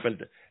to him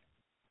happened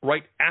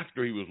right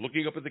after he was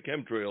looking up at the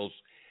chemtrails,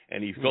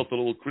 and he felt a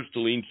little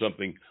crystalline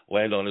something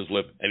land on his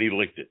lip, and he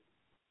licked it.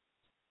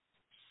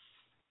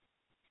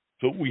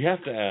 So we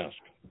have to ask,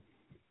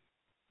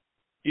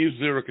 is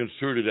there a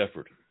concerted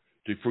effort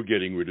for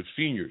getting rid of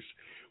seniors?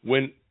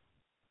 When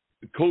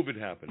COVID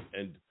happened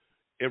and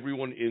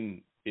everyone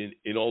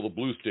in all the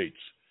blue states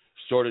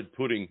started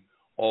putting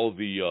all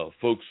the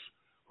folks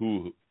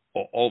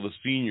all the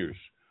seniors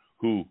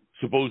who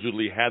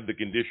supposedly had the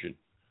condition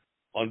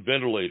on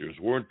ventilators,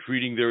 weren't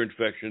treating their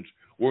infections,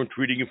 weren't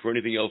treating them for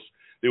anything else.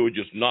 They were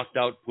just knocked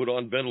out, put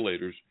on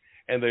ventilators,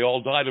 and they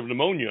all died of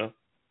pneumonia.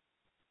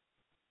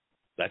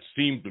 That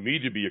seemed to me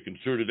to be a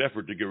concerted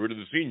effort to get rid of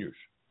the seniors.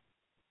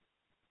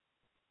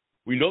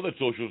 We know that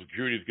Social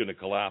Security is going to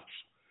collapse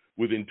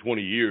within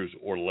 20 years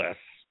or less.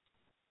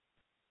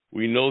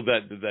 We know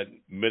that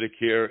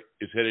Medicare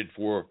is headed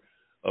for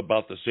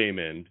about the same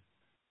end.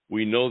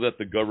 We know that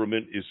the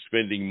government is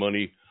spending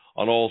money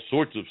on all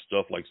sorts of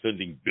stuff, like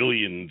sending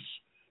billions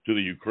to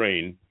the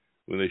Ukraine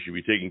when they should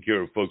be taking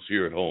care of folks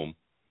here at home.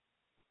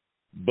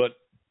 But,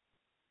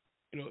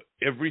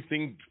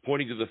 everything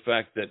pointing to the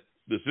fact that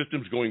the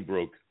system's going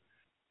broke,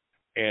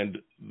 and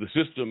the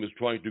system is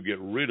trying to get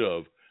rid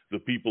of the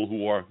people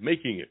who are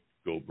making it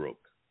go broke.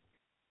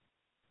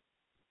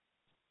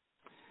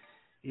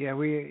 Yeah,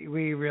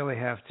 we really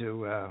have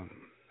to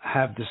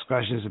have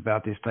discussions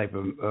about these type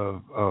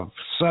of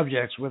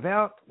subjects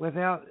without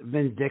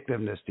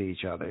vindictiveness to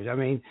each other.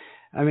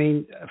 I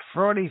mean,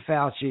 Freddie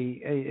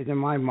Fauci, in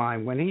my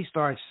mind, when he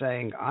starts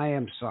saying "I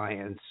am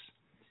science,"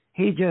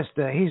 he's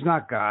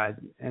not God,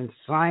 and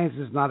science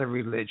is not a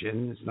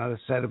religion. It's not a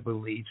set of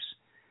beliefs.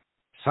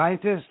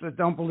 Scientists that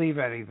don't believe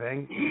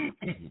anything,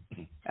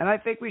 and I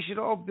think we should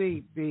all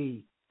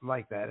be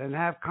like that and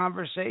have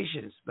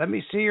conversations. Let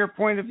me see your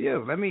point of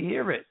view. Let me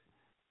hear it.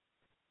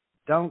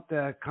 Don't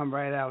come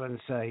right out and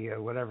say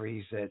whatever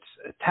he said.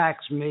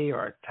 Attacks me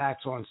or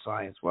attacks on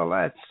science. Well,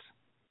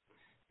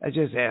 that's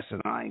just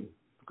asinine,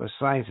 because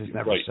science has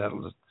never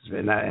settled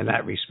in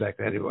that respect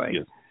anyway.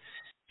 Yes.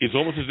 It's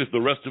almost as if the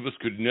rest of us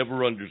could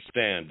never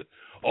understand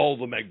all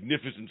the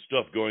magnificent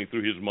stuff going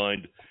through his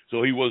mind,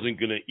 so he wasn't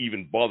going to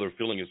even bother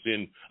filling us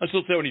in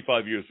until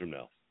 75 years from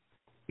now.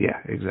 Yeah,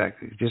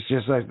 exactly.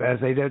 Just like as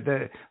they did,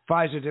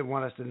 Pfizer didn't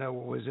want us to know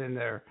what was in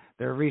their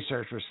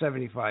research for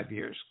 75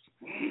 years.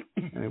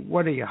 I mean,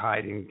 what are you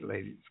hiding,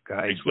 ladies,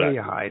 guys? Exactly. What are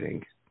you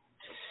hiding?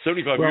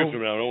 75 years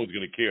from now, no one's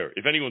going to care,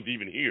 if anyone's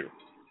even here.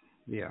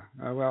 Yeah.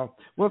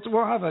 We'll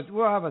have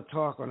a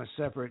talk on a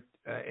separate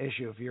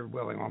issue, if you're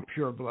willing, on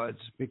purebloods,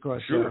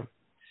 because sure.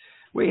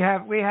 We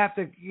have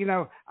to.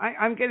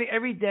 I'm getting,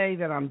 every day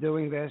that I'm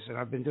doing this, and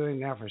I've been doing it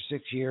now for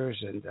 6 years,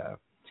 and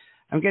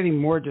I'm getting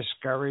more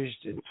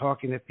discouraged in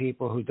talking to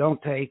people who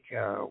don't take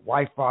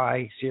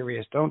Wi-Fi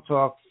serious, don't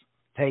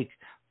take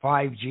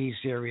 5G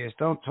serious,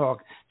 don't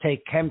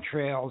take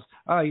chemtrails.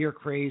 Oh, you're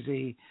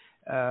crazy.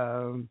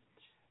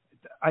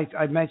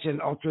 I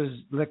mentioned ultra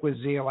liquid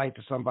zeolite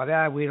to somebody.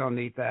 We don't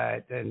need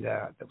that. And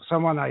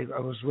someone I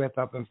was with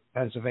up in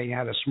Pennsylvania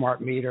had a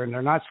smart meter, and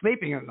they're not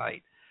sleeping at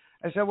night.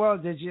 I said, well,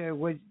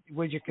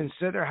 would you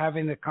consider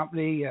having the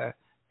company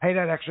pay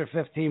that extra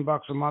 $15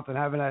 a month and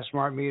having that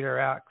smart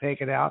meter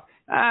take it out?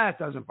 It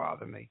doesn't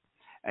bother me.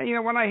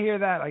 And when I hear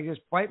that, I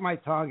just bite my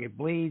tongue. It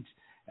bleeds,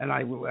 and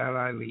I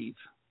leave.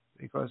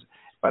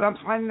 But I'm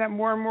finding that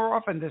more and more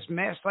often, this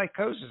mass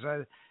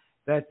psychosis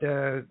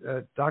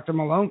that Dr.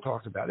 Malone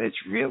talked about. It's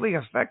really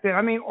affecting.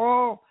 I mean,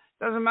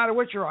 doesn't matter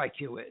what your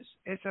IQ is.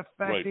 It's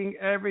affecting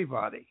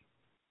everybody.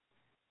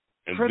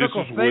 And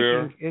critical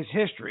thinking is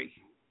history.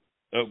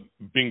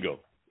 Bingo.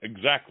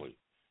 Exactly.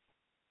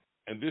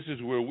 And this is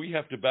where we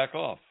have to back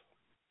off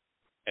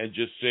and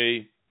just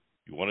say,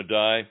 you want to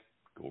die?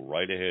 Go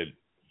right ahead.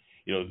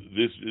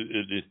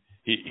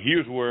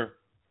 Here's where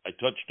I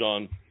touched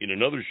on in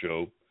another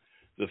show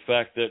the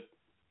fact that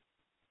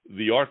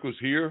the ark was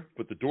here,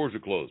 but the doors are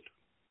closed.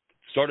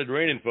 It started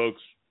raining,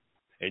 folks,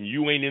 and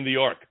you ain't in the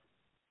ark.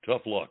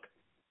 Tough luck.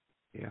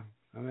 Yeah.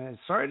 I mean,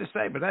 it's sorry to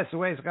say, but that's the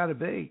way it's got to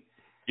be.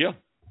 Yeah.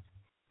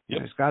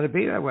 Yep. It's got to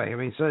be that way. I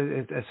mean, so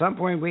at some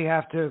point we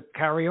have to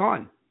carry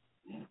on.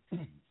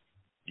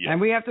 Yeah.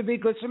 And we have to be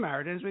good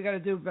Samaritans. We got to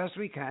do the best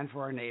we can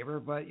for our neighbor.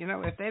 But,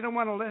 if they don't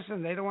want to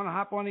listen, they don't want to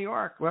hop on the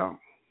ark, well,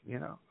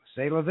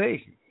 say la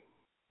vie.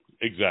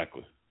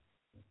 Exactly.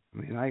 I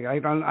mean, I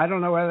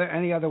don't know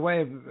any other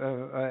way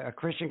a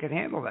Christian can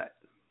handle that.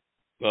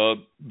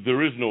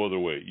 There is no other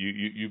way.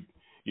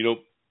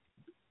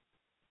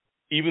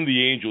 Even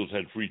the angels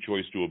had free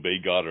choice to obey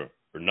God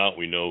or not.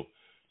 We know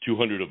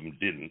 200 of them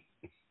didn't.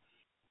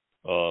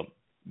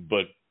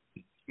 But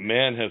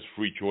man has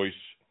free choice,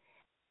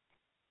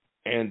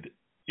 and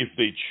if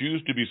they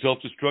choose to be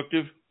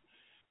self-destructive,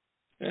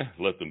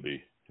 let them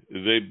be.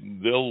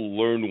 They'll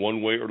learn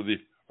one way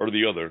or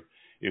the other.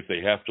 If they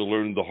have to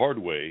learn the hard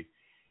way,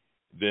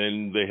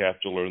 then they have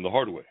to learn the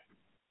hard way.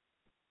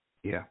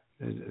 Yeah,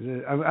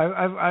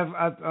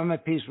 I'm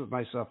at peace with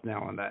myself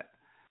now on that.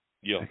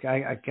 Yeah,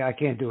 I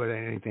can't do it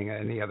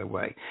any other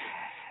way.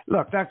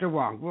 Look, Dr.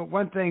 Wong,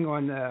 one thing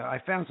I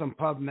found some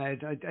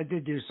PubMed. I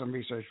did do some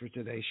research for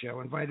today's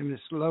show, and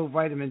low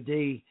vitamin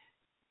D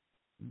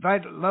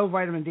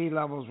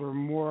levels were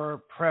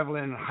more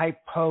prevalent in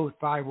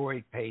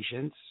hypothyroid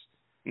patients.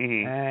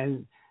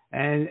 Mm-hmm.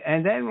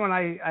 And then when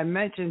I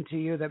mentioned to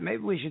you that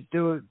maybe we should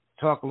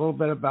talk a little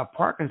bit about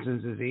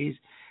Parkinson's disease,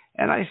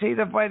 and I see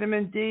that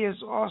vitamin D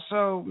is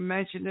also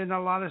mentioned in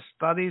a lot of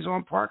studies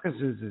on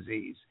Parkinson's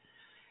disease.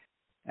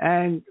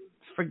 And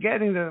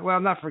forgetting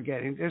not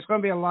forgetting. There's going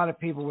to be a lot of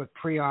people with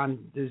prion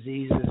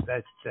diseases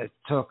that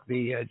took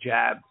the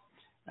jab.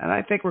 And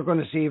I think we're going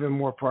to see even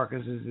more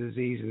Parkinson's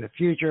disease in the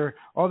future,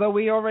 although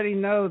we already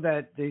know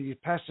that the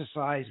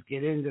pesticides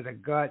get into the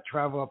gut,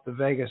 travel up the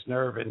vagus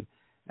nerve,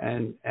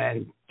 and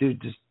do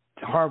just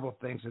horrible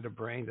things to the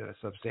brain, to the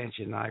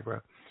substantia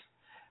nigra.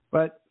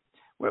 But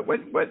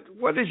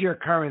what is your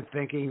current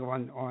thinking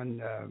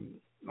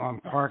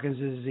on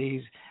Parkinson's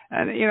disease?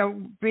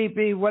 And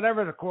be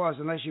whatever the cause,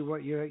 unless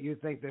you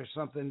think there's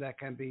something that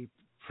can be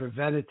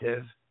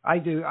preventative.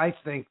 I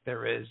think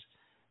there is.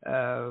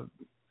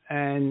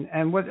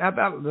 And what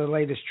about the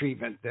latest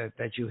treatment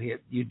that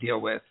you deal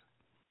with?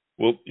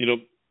 Well,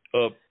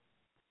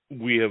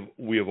 we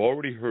have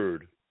already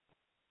heard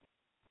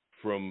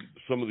from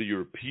some of the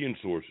European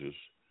sources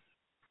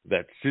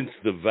that since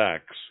the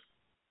vax,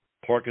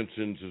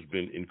 Parkinson's has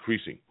been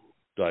increasing.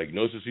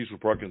 Diagnoses for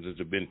Parkinson's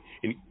have been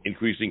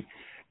increasing,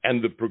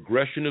 and the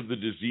progression of the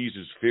disease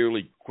is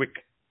fairly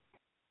quick.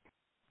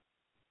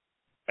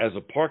 As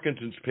a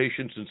Parkinson's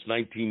patient since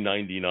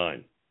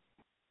 1999,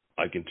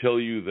 I can tell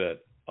you that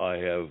I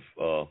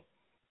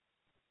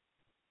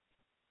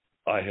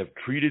have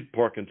treated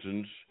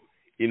Parkinson's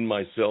in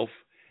myself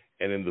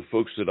and in the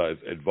folks that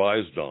I've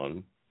advised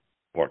on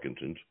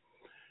Parkinson's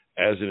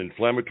as an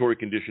inflammatory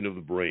condition of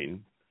the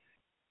brain.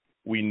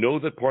 We know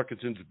that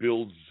Parkinson's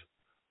builds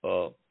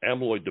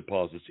amyloid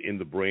deposits in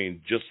the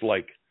brain just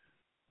like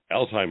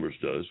Alzheimer's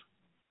does.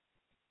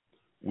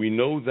 We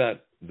know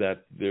that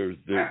there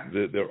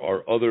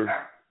are other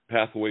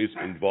pathways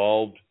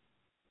involved.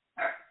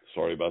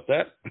 Sorry about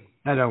that.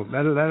 Let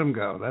him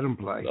go. Let him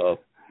play.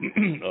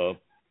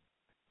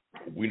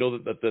 We know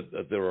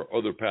that there are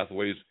other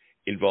pathways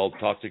involved,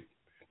 toxic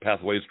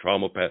pathways,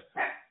 trauma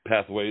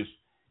pathways.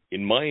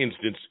 In my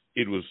instance,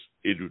 it was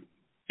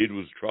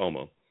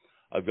trauma.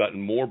 I've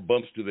gotten more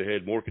bumps to the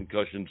head, more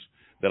concussions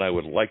than I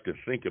would like to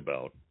think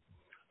about.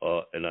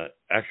 And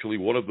actually,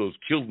 one of those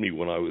killed me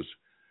when I was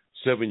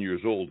 7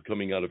 years old,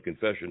 coming out of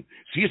confession.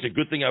 See, it's a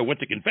good thing I went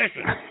to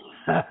confession.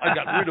 I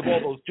got rid of all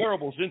those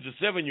terrible sins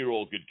a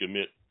 7-year-old could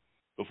commit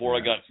before I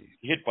got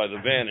hit by the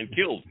van and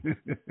killed.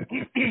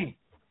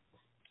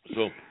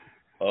 So,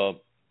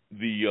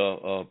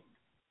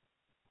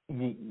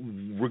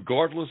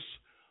 regardless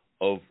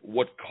of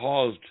what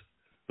caused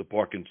the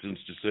Parkinson's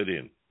to set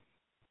in,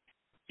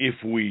 if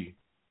we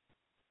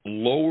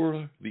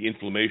lower the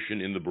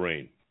inflammation in the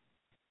brain,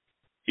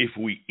 if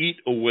we eat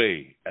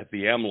away at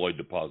the amyloid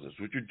deposits,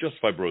 which are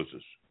just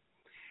fibrosis,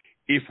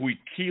 if we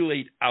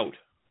chelate out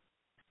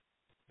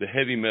the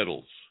heavy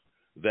metals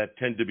that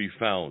tend to be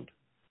found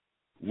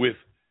with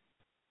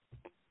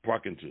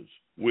Parkinson's,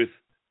 with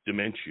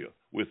dementia,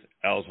 with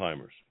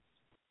Alzheimer's,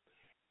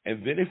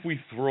 and then if we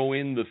throw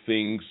in the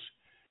things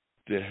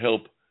to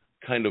help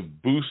kind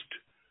of boost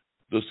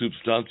the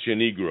substantia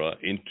nigra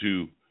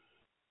into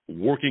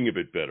working a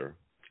bit better,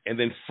 and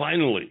then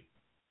finally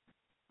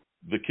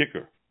the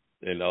kicker,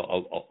 and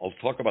I'll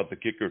talk about the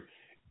kicker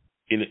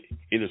in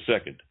a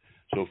second.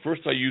 So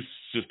first I used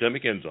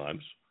systemic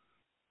enzymes,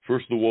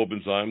 first the Wob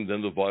enzyme,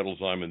 then the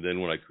Vitalzyme, and then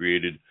when I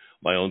created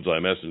my own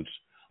Zymessence,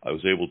 I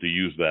was able to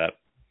use that.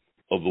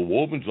 Of the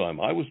Wob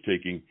enzyme, I was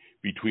taking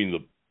between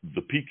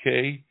the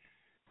PK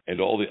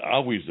and all the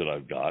AWIs that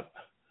I've got,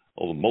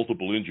 all the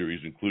multiple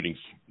injuries, including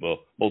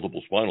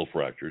multiple spinal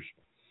fractures,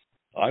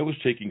 I was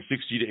taking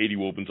 60 to 80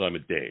 Wob enzyme a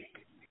day.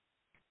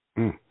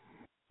 Mm.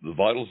 The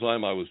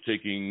Vitalzyme, I was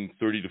taking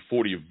 30 to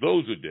 40 of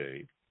those a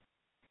day,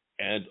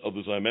 and of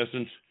the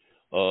Zymessence,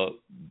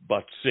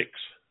 about 6.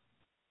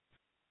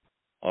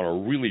 On a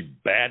really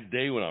bad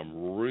day when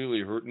I'm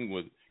really hurting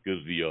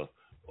because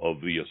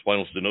of the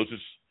spinal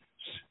stenosis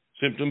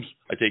symptoms,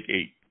 I take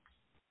 8.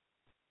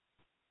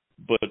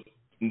 But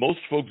most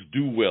folks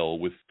do well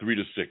with 3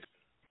 to 6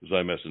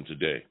 Zymessence a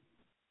day.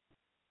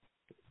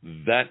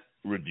 That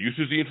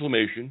reduces the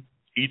inflammation,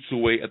 eats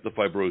away at the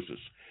fibrosis.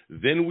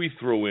 Then we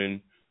throw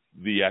in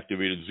the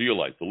activated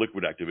zeolite, the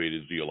liquid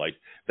activated zeolite,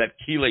 that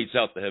chelates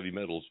out the heavy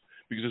metals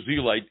because the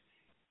zeolite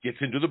gets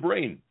into the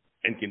brain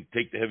and can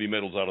take the heavy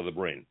metals out of the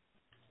brain.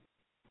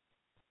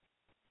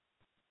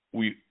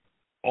 We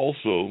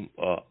also,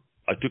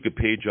 I took a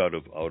page out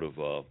of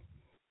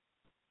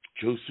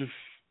Joseph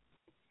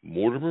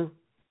Mortimer.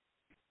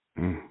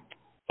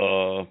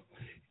 Mm.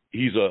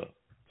 He's a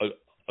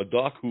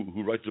doc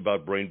who writes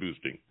about brain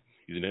boosting.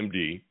 He's an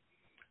MD.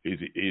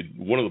 He's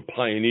one of the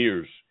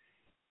pioneers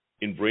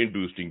in brain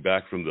boosting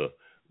back from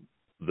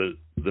the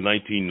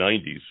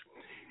 1990s.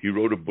 He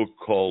wrote a book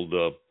called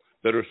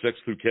Better Sex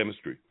Through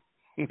Chemistry,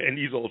 and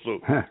he's also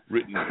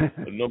written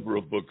a number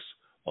of books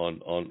on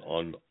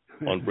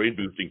brain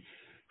boosting.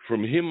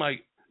 From him, I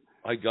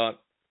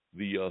got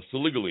the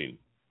saligoline,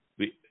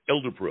 the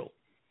Elderpril,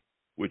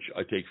 which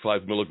I take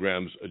 5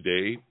 milligrams a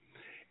day,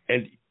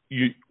 and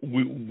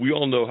we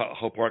all know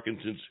how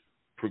Parkinson's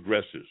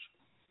progresses.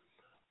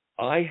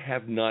 I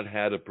have not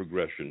had a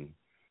progression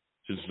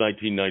since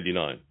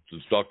 1999,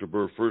 since Dr.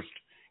 Burr first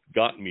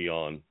got me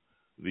on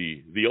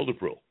the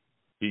Elderpril.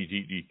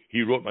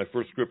 He wrote my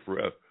first script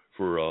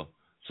for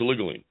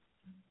saligoline.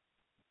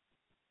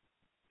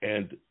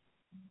 And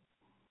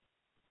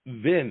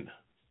then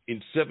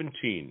in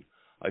 17,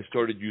 I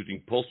started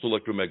using pulsed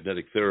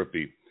electromagnetic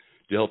therapy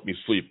to help me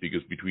sleep,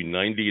 because between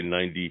 90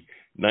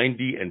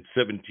 and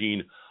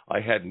 17, I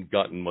hadn't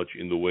gotten much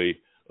in the way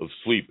of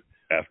sleep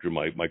after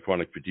my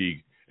chronic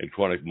fatigue and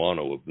chronic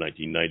mono of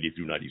 1990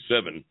 through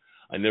 97.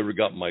 I never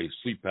got my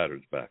sleep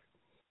patterns back.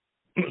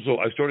 So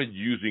I started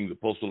using the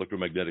pulsed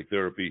electromagnetic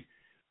therapy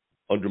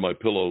under my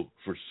pillow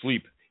for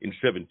sleep in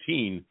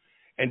 17,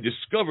 and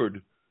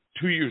discovered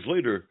 2 years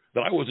later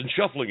that I wasn't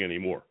shuffling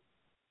anymore.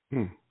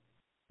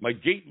 My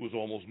gait was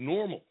almost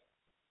normal.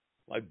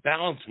 My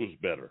balance was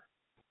better.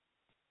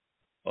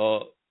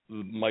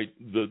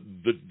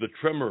 The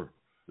tremor,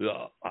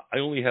 I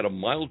only had a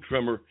mild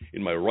tremor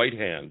in my right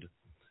hand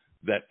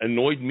that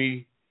annoyed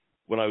me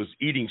when I was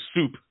eating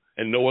soup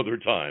and no other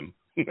time.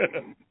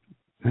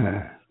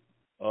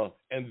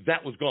 And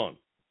that was gone.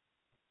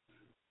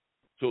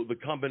 So the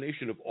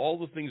combination of all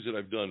the things that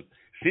I've done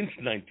since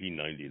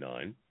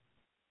 1999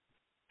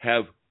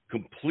 have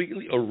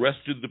completely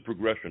arrested the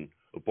progression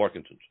of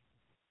Parkinson's.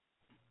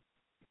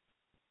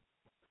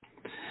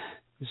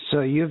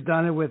 So you've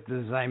done it with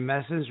the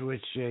Zymessence,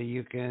 which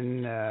you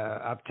can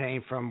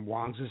obtain from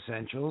Wong's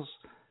Essentials,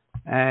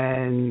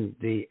 and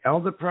the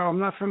Elderpril. I'm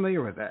not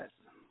familiar with that.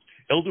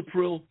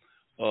 Elderpril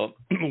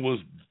was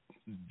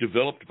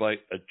developed by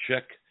a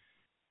Czech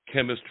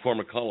chemist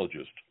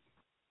pharmacologist,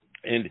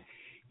 and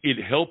it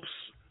helps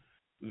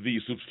the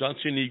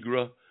substantia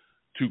nigra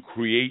to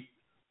create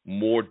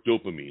more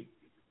dopamine.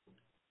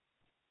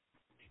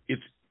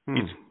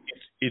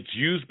 It's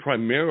used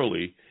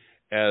primarily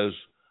as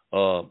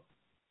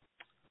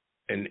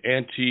an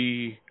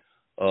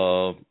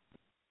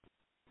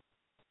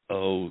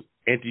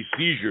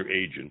anti-seizure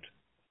agent,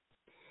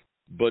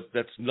 but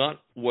that's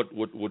not what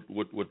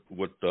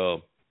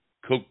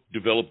Koch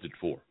developed it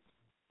for.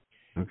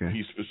 Okay.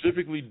 He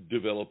specifically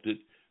developed it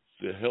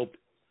to help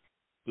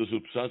the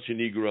substantia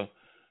nigra,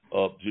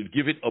 to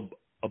give it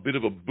a bit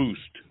of a boost,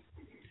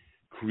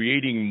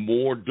 creating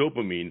more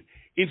dopamine.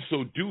 In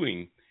so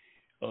doing,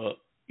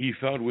 he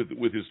found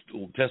with his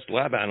test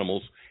lab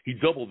animals, he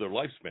doubled their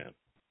lifespan.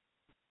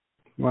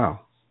 Wow.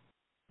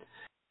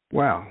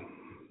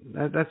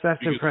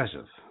 That's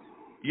impressive.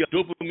 Yeah,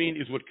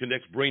 dopamine is what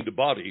connects brain to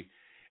body,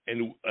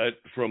 and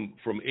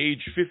from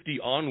age 50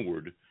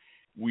 onward,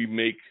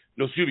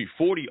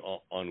 40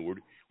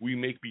 onward, we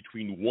make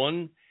between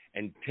 1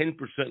 and 10%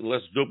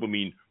 less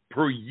dopamine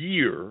per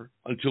year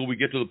until we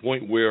get to the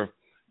point where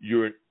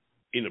you're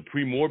in a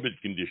pre-morbid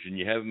condition.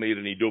 You haven't made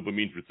any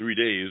dopamine for 3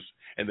 days,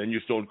 and then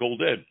you're stone cold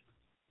dead.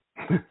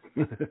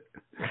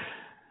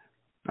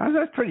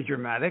 That's pretty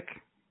dramatic.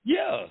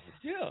 Yeah.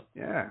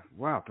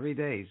 Wow, 3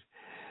 days.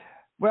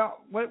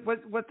 Well,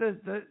 what does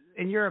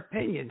in your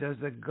opinion, does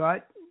the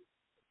gut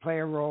play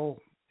a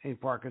role in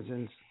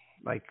Parkinson's,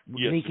 like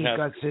leaky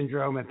gut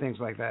syndrome and things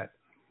like that?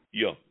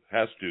 Yeah,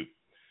 has to.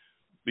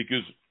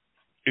 Because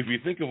if you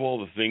think of all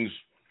the things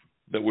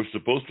that we're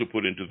supposed to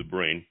put into the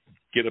brain,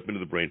 get up into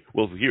the brain,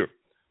 well, here,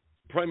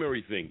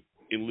 primary thing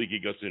in leaky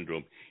gut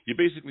syndrome, you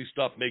basically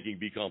stop making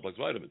B-complex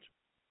vitamins.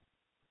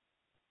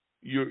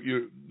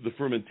 The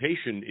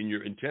fermentation in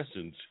your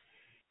intestines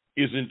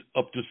isn't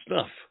up to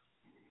snuff.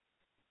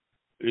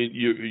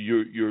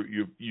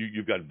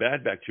 You've got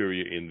bad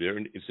bacteria in there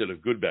instead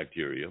of good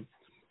bacteria.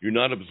 You're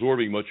not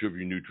absorbing much of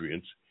your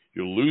nutrients.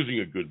 You're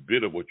losing a good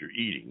bit of what you're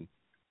eating.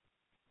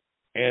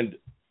 And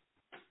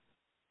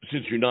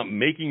since you're not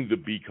making the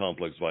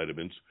B-complex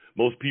vitamins,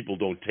 most people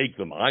don't take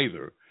them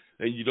either,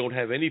 and you don't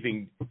have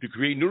anything to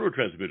create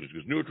neurotransmitters,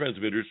 because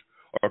neurotransmitters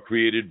are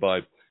created by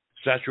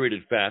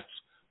saturated fats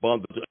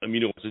bonded to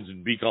amino acids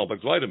and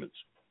B-complex vitamins.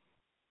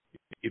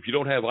 If you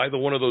don't have either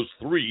one of those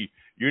three,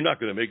 you're not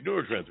going to make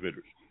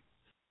neurotransmitters.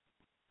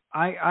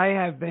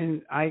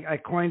 I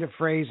coined a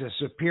phrase, a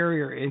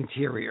superior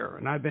interior,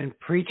 and I've been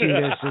preaching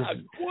this since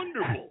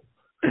wonderful.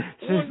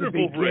 Since the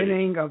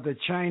beginning of the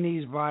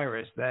Chinese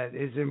virus, that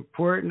it's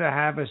important to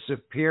have a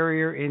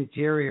superior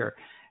interior.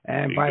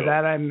 And by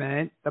that I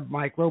meant the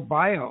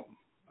microbiome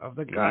of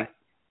the gut.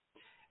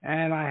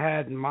 And I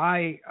had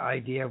my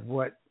idea of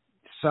what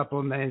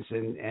supplements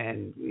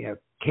and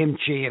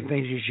kimchi and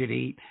things you should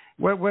eat.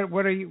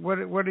 What are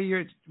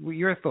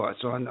your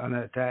thoughts on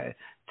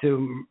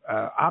to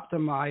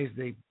optimize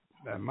the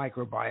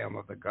microbiome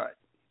of the gut?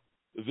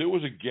 There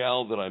was a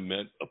gal that I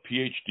met, a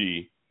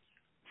PhD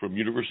from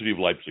University of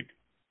Leipzig,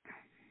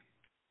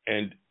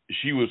 and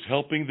she was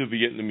helping the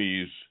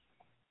Vietnamese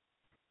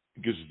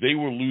because they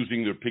were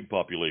losing their pig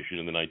population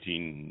in the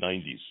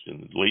 1990s, in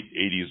the late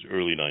 80s,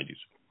 early 90s.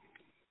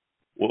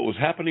 What was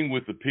happening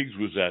with the pigs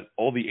was that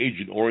all the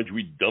Agent Orange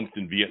we dumped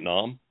in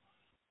Vietnam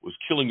was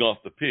killing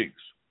off the pigs.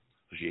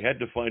 So she had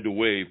to find a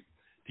way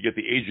to get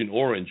the Agent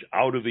Orange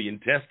out of the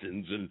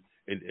intestines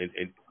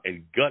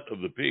and gut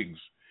of the pigs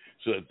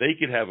so that they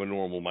could have a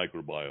normal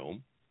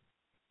microbiome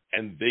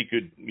and they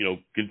could,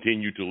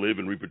 continue to live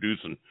and reproduce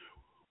and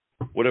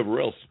whatever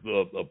else.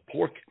 The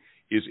pork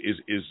is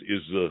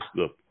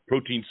the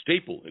protein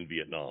staple in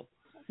Vietnam.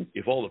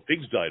 If all the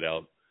pigs died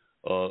out,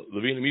 the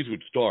Vietnamese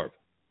would starve.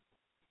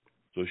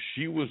 So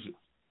she was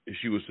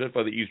sent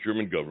by the East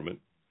German government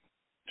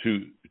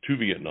to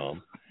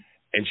Vietnam,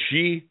 and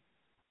she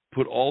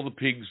put all the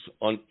pigs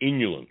on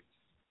inulin.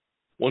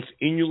 Once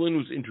inulin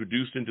was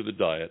introduced into the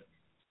diet,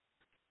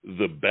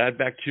 the bad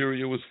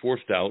bacteria was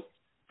forced out.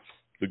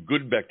 The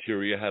good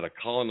bacteria had a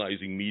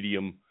colonizing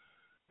medium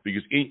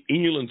because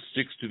inulin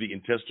sticks to the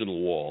intestinal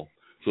wall.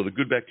 So the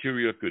good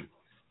bacteria could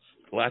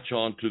latch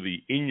on to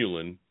the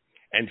inulin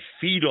and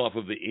feed off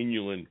of the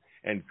inulin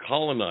and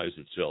colonize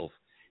itself,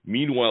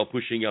 meanwhile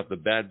pushing out the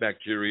bad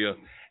bacteria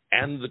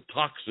and the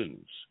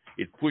toxins.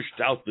 It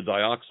pushed out the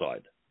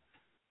dioxide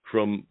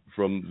from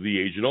the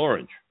Agent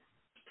Orange.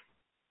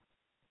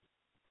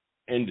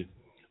 And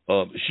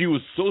she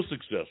was so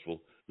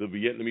successful, the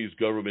Vietnamese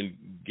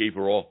government gave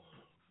her all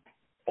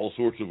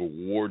sorts of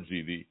awards.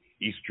 The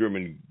East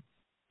German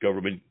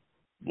government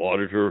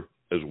lauded her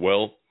as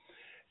well.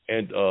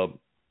 And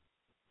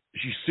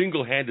she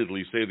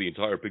single-handedly saved the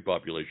entire pig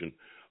population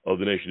of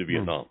the nation of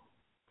Vietnam.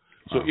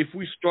 So if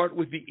we start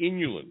with the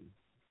inulin,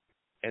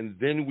 and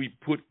then we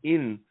put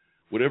in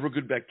whatever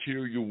good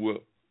bacteria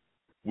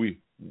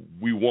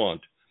we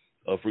want.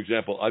 For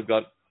example, I've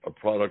got a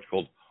product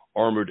called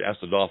Armored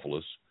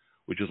Acidophilus,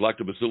 which is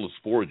Lactobacillus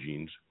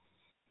sporogenes.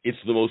 It's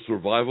the most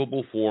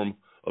survivable form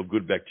of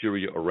good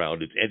bacteria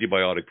around. It's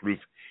antibiotic-proof,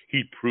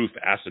 heat-proof,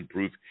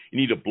 acid-proof. You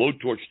need a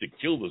blowtorch to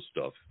kill this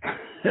stuff.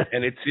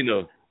 And it's in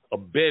a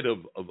bed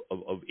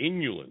of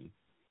inulin.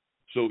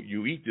 So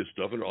you eat this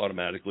stuff and it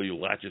automatically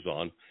latches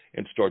on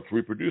and starts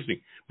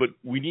reproducing. But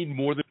we need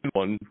more than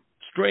one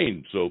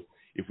strain. So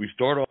if we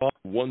start off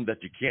with one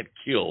that you can't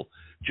kill,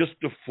 just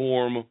to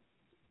form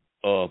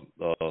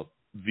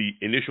the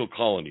initial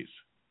colonies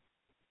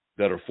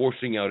that are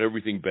forcing out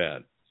everything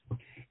bad,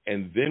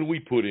 and then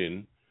we put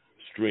in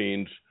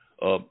strains.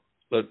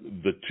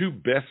 The two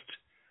best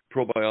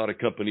probiotic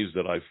companies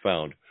that I've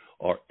found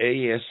are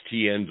AST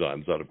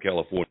Enzymes out of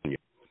California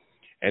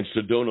and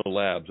Sedona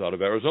Labs out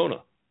of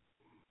Arizona.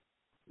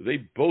 They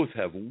both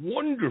have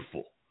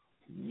wonderful,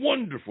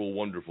 wonderful,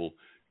 wonderful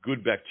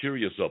good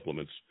bacteria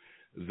supplements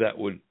that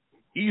would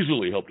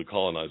easily help to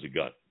colonize a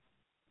gut.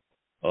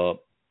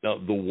 Now,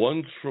 the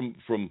ones from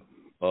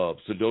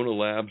Sedona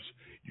Labs,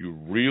 you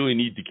really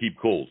need to keep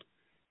cold,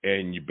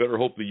 and you better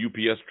hope the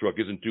UPS truck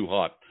isn't too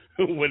hot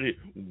when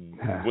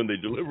they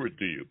deliver it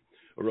to you,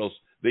 or else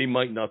they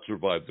might not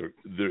survive.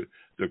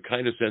 They're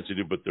kind of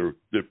sensitive, but they're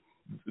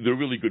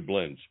really good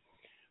blends.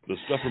 The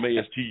stuff from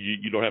AST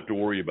you don't have to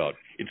worry about.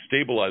 It's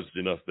stabilized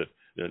enough that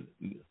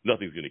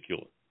nothing's going to kill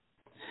it.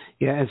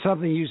 Yeah, and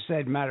something you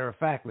said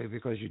matter-of-factly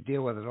because you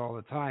deal with it all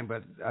the time,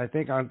 but I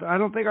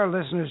don't think our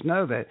listeners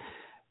know that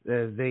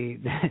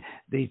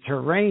the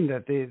terrain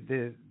that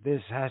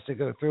this has to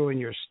go through in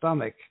your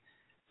stomach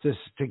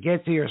to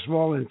get to your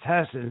small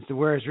intestines to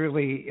where it's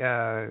really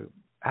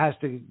has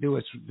to do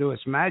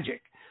its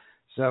magic.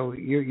 So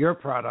your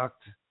product,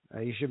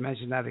 you should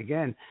mention that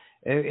again.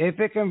 If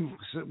it can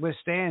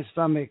withstand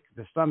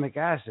the stomach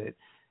acid,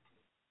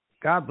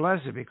 God bless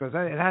it, because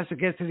it has to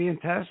get to the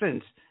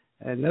intestines,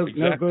 and no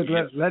good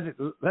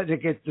let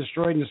it get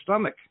destroyed in the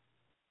stomach.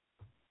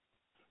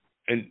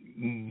 And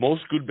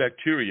most good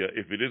bacteria,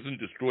 if it isn't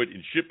destroyed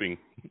in shipping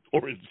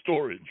or in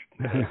storage,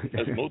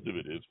 as most of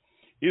it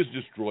is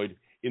destroyed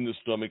in the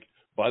stomach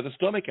by the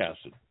stomach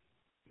acid.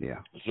 Yeah.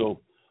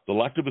 So the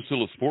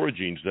Lactobacillus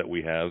sporogenes that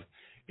we have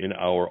in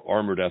our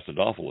Armored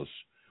Acidophilus,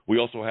 we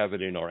also have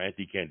it in our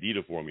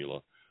anti-candida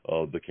formula,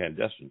 the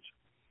Candescent.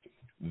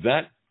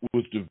 That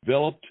was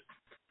developed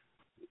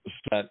so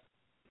that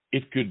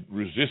it could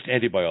resist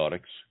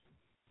antibiotics,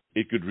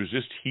 it could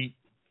resist heat,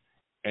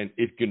 and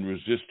it can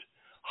resist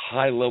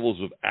high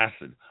levels of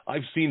acid.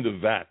 I've seen the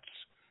vats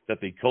that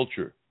they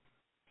culture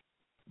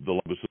the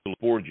Lactobacillus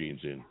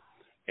sporogenes in,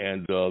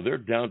 and they're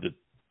down to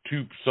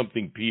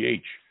 2-something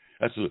pH.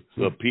 That's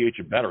the pH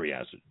of battery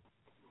acid.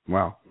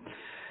 Wow.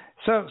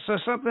 So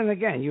something,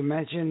 again, you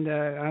mentioned,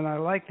 and I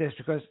like this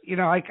because,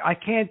 I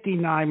can't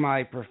deny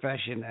my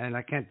profession and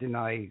I can't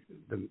deny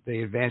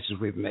the advances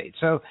we've made.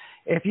 So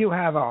if you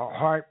have a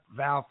heart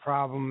valve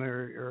problem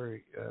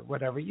or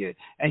whatever,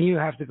 and you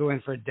have to go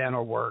in for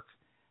dental work,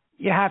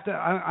 you have to,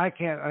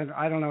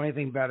 I don't know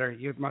anything better.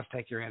 You must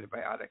take your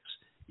antibiotics.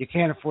 You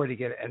can't afford to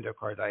get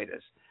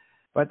endocarditis.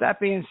 But that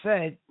being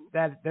said,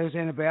 that those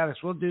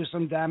antibiotics will do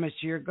some damage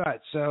to your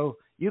gut. So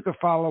you could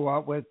follow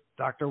up with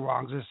Dr.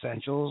 Wong's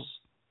Essentials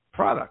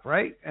product,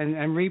 right?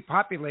 And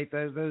repopulate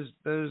those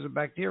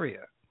bacteria.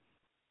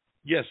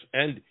 Yes,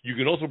 and you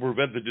can also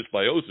prevent the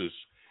dysbiosis.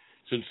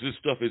 Since this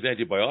stuff is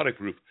antibiotic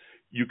proof,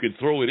 you can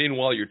throw it in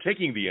while you're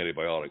taking the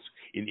antibiotics.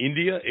 In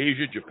India,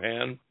 Asia,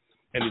 Japan,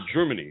 and in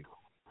Germany,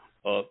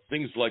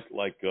 things like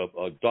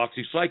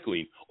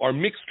doxycycline are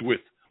mixed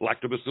with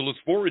Lactobacillus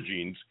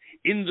sporogenes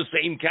in the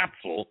same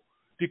capsule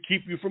to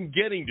keep you from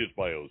getting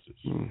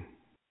dysbiosis.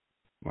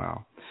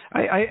 Wow.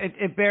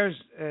 It bears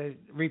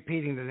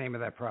repeating the name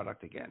of that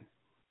product again.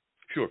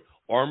 Sure.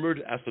 Armored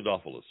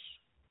Acidophilus.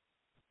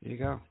 There you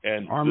go.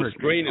 And the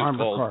strain is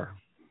called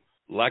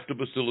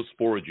Lactobacillus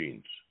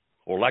sporogenes,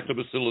 or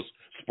Lactobacillus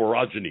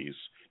sporogenes,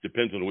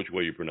 depends on which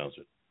way you pronounce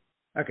it.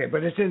 Okay,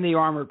 but it's in the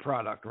armored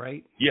product,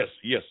 right? Yes.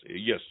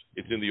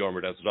 It's in the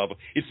armored Acidophilus.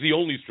 It's the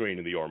only strain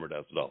in the armored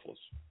Acidophilus.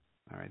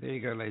 All right, there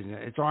you go, ladies and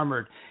gentlemen. It's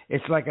armored.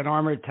 It's like an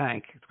armored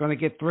tank. It's going to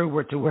get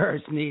through to where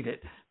it's needed.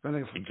 It's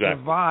going to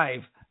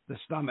survive the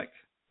stomach.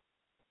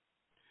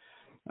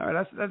 All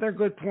right, they're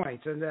good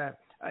points.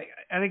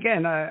 And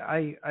again,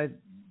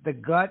 the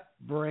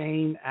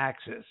gut-brain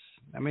axis.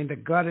 I mean, the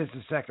gut is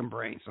the second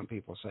brain, some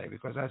people say,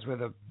 because that's where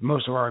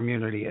most of our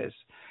immunity is.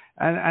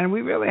 And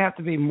we really have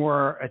to be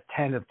more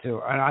attentive to,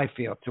 and I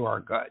feel, to our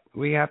gut.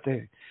 We have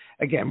to,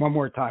 again, one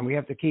more time, we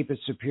have to keep it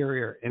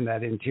superior in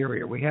that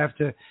interior. We have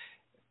to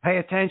pay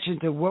attention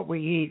to what we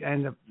eat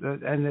and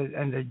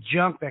the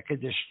junk that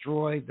could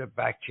destroy the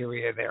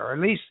bacteria there, or at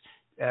least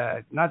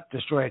not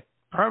destroy it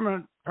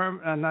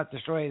not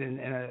destroy it in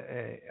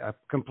a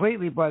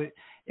completely, but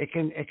it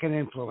can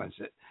influence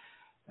it.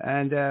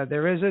 And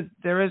there is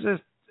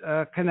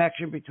a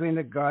connection between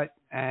the gut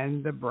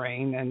and the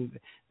brain. And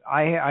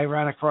I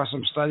ran across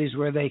some studies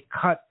where they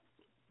cut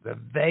the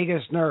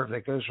vagus nerve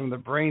that goes from the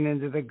brain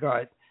into the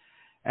gut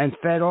and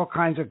fed all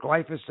kinds of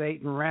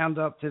glyphosate and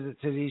Roundup to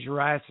these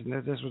rats, and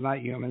this was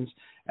not humans.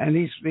 And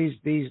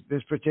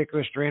this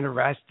particular strain of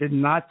rats did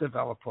not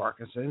develop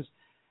Parkinson's.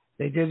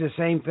 They did the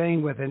same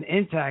thing with an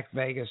intact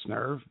vagus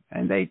nerve,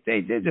 and they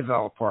did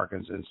develop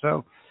Parkinson's.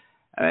 So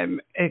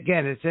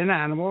again, it's in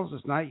animals,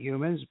 it's not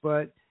humans,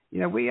 but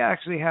we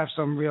actually have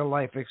some real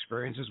life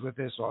experiences with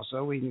this.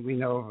 Also, we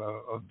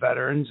know of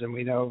veterans, and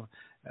we know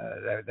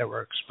that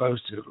were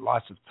exposed to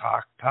lots of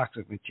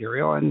toxic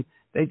material, and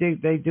they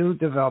do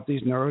develop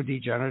these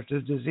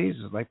neurodegenerative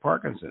diseases like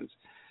Parkinson's.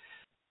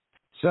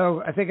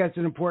 So I think that's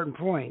an important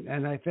point,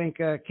 and I think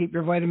keep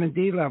your vitamin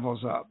D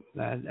levels up,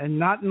 and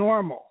not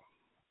normal,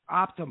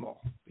 optimal,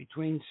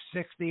 between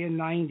 60 and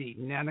 90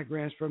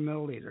 nanograms per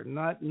milliliter,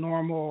 not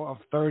normal of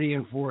 30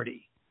 and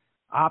 40,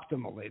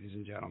 optimal, ladies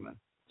and gentlemen.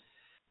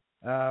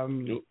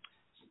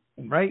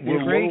 Right?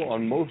 We're low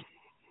on most.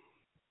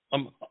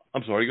 I'm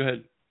sorry. Go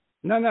ahead.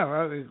 No.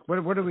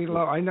 What are we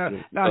low? I know.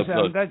 No,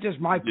 that's just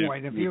my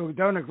point. If you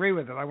don't agree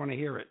with it, I want to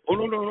hear it. Oh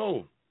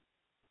no.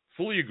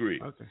 Fully agree.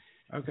 Okay.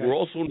 We're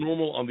also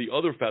normal on the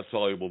other fat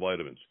soluble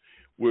vitamins.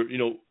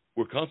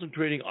 We're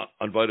concentrating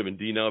on vitamin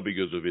D now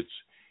because of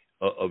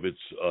its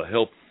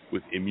help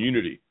with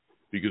immunity,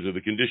 because of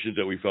the conditions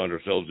that we found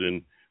ourselves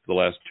in for the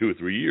last 2 or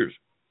 3 years.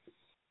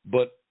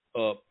 But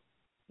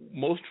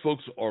most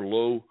folks are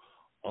low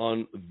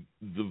on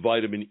the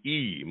vitamin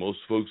E. Most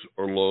folks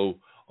are low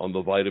on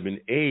the vitamin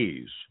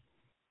A's.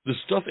 The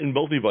stuff in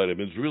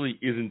multivitamins really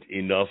isn't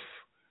enough,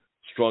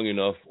 strong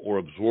enough,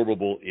 or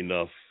absorbable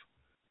enough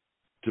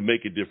to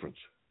make a difference.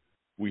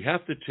 We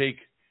have to take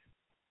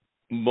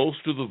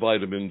most of the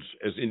vitamins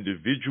as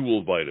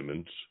individual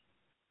vitamins,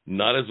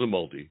 not as a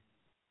multi,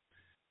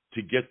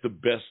 to get the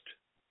best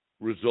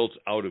results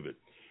out of it.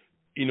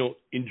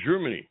 In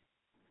Germany,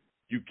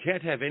 you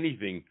can't have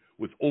anything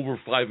with over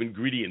 5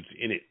 ingredients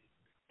in it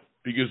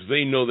because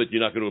they know that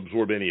you're not going to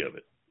absorb any of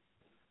it.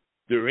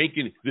 There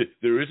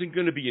isn't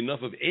going to be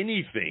enough of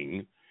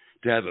anything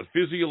to have a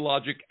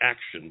physiologic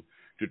action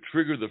to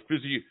trigger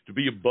to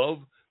be above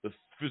the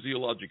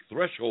physiologic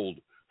threshold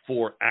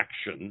for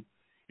action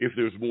if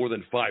there's more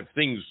than 5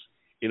 things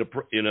in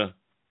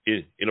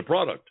a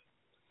product.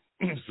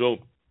 So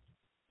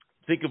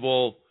think of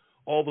all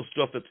the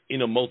stuff that's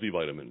in a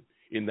multivitamin,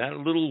 in that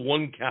little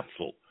one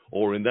capsule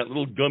or in that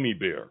little gummy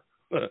bear.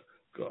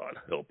 God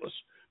help us,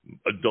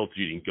 adults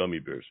eating gummy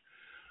bears.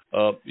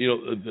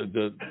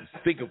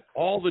 Think of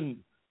all the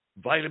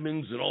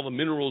vitamins and all the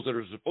minerals that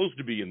are supposed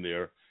to be in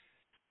there,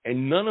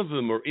 and none of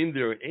them are in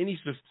there in any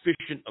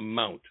sufficient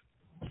amount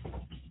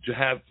to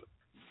have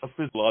a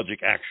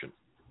physiologic action.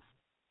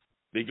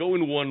 They go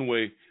in one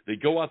way, they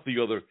go out the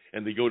other,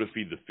 and they go to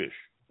feed the fish.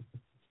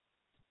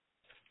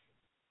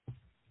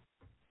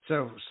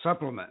 So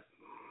supplement.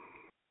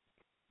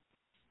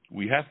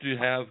 We have to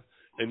have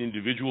an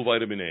individual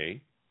vitamin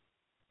A.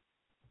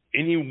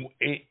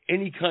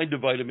 Any kind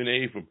of vitamin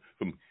A,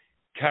 from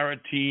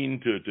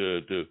carotene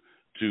to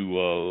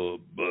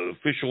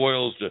fish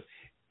oils, to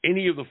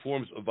any of the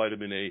forms of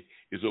vitamin A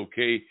is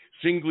okay,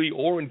 singly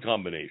or in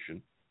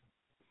combination.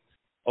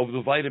 Of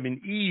the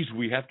vitamin E's,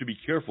 we have to be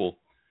careful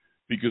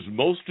because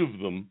most of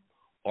them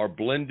are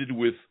blended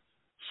with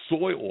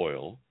soy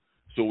oil,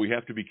 so we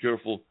have to be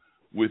careful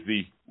with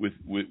the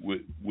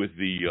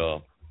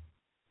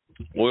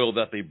oil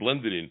that they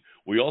blend it in.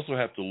 We also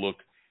have to look,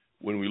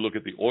 when we look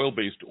at the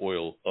oil-based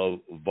oil of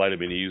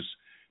vitamin E's,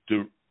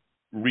 to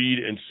read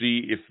and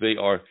see if they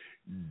are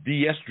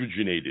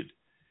deestrogenated,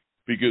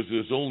 because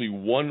there's only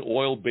one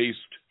oil-based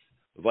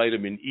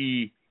vitamin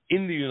E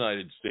in the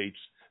United States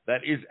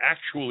that is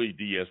actually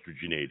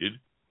deestrogenated,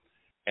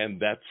 and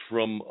that's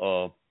from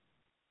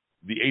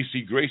the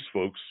AC Grace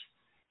folks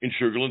in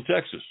Sugar Land,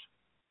 Texas.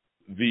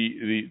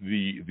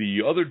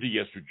 The other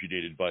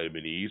deestrogenated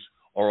vitamin E's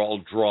are all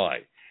dry.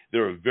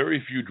 There are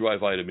very few dry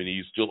vitamin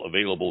E's still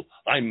available.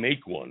 I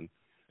make one,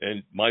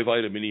 and my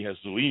vitamin E has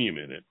selenium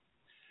in it.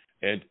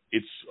 And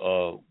it's,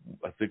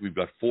 I think we've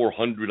got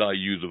 400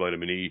 IUs of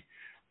vitamin E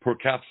per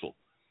capsule.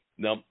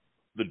 Now,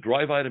 the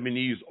dry vitamin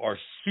E's are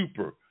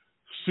super,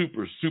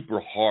 super, super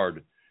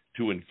hard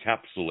to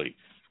encapsulate.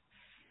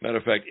 Matter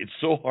of fact, it's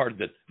so hard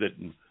that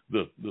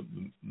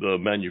the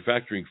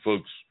manufacturing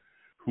folks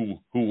who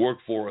work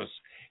for us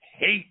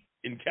hate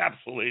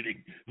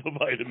encapsulating the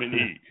vitamin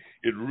E.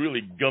 It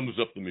really gums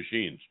up the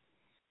machines.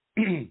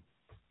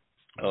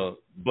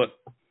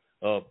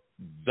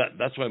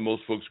 That's why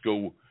most folks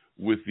go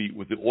with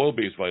the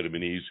oil-based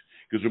vitamin E's,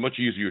 because they're much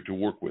easier to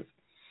work with.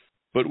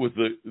 But with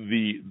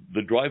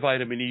the dry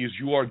vitamin E's,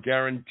 you are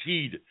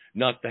guaranteed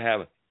not to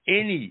have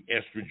any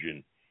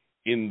estrogen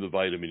in the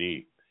vitamin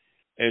E.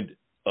 And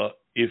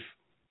if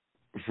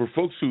for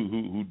folks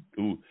who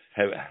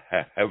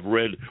have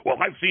read, well,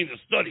 I've seen the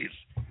studies,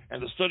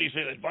 and the studies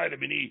say that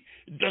vitamin E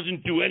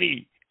doesn't do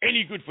any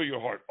good for your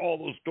heart. All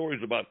those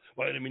stories about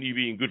vitamin E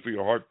being good for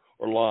your heart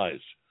are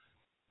lies.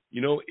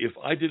 You know, if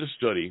I did a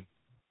study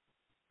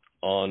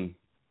on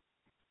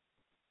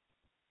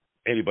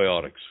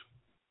antibiotics,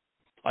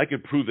 I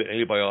could prove that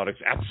antibiotics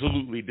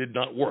absolutely did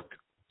not work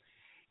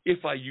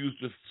if I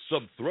used a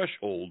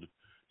sub-threshold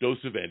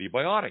dose of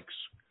antibiotics.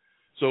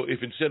 So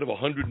if instead of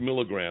 100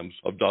 milligrams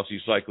of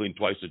doxycycline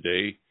twice a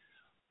day,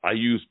 I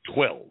used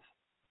 12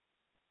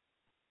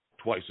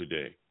 twice a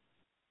day,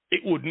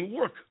 it wouldn't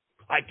work.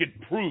 I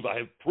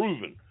have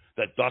proven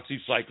that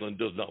doxycycline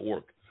does not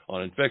work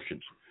on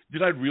infections.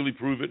 Did I really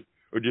prove it,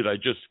 or did I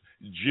just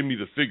jimmy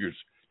the figures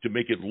to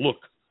make it look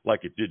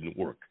like it didn't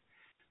work?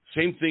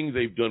 Same thing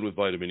they've done with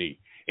vitamin E.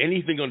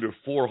 Anything under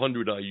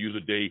 400 IUs a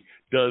day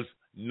does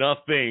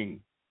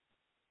nothing.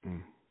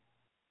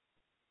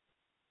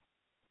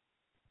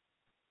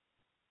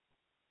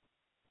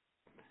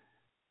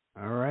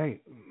 All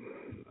right.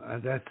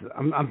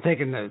 I'm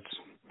taking notes.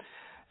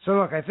 So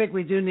look, I think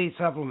we do need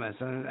supplements,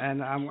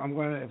 and I'm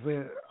going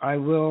to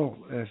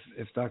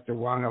if Dr.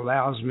 Wong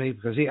allows me,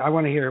 because I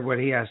want to hear what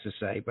he has to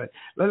say. But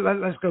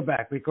let's go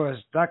back, because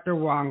Dr.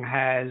 Wong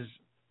has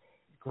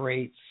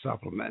great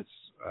supplements.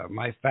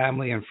 My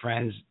family and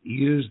friends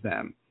use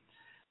them.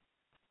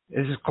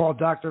 This is called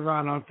Dr.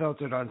 Ron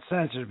Unfiltered,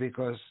 Uncensored,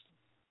 because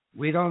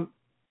we don't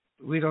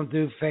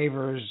do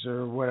favors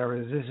or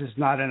whatever. This is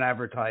not an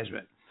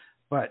advertisement.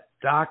 But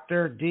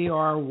Dr.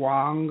 D.R.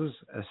 Wong's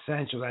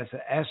Essentials, that's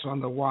an S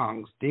on the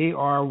Wong's,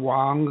 D.R.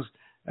 Wong's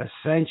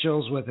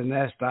Essentials with an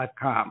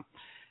S.com.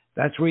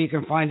 That's where you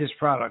can find his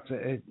products.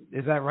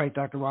 Is that right,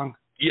 Dr. Wong?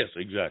 Yes,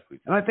 exactly.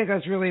 And I think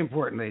that's really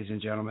important, ladies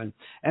and gentlemen.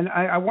 And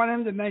I want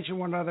him to mention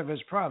one other of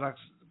his products,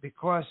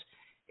 because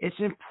it's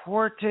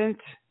important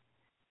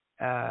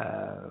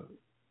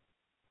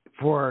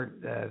for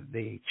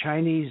the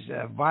Chinese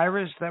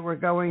virus that we're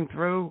going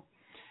through.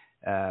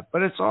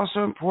 But it's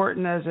also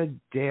important as a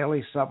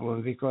daily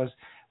supplement, because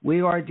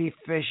we are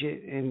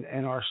deficient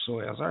in our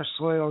soils. Our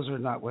soils are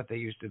not what they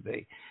used to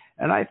be.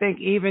 And I think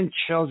even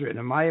children,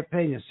 in my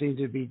opinion, seem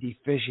to be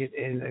deficient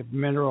in a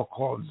mineral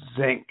called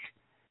zinc.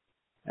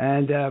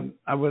 And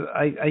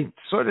I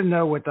sort of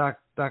know what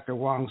Dr.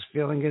 Wong's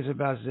feeling is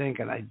about zinc,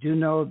 and I do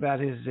know about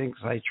his zinc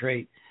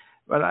citrate.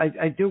 But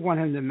I do want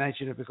him to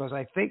mention it, because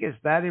I think it's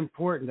that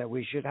important that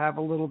we should have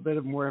a little bit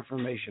of more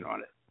information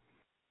on it.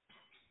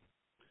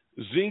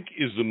 Zinc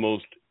is the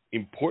most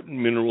important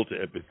mineral to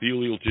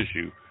epithelial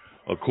tissue,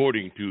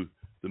 according to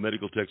the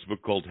medical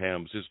textbook called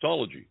Ham's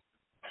Histology.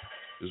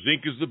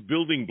 Zinc is the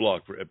building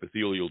block for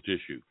epithelial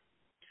tissue.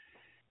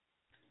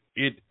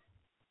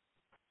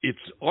 Its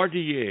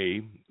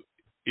RDA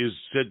is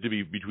said to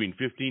be between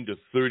 15 to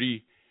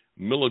 30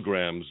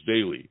 milligrams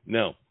daily.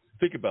 Now,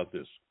 think about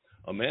this.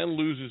 A man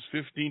loses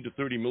 15 to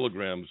 30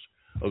 milligrams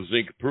of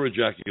zinc per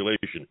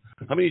ejaculation.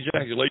 How many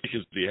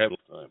ejaculations do you have at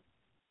a time?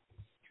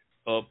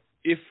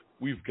 If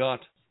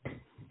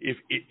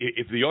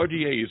the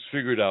RDA is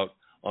figured out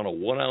on a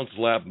 1 ounce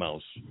lab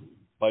mouse,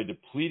 by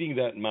depleting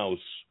that mouse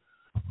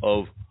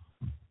of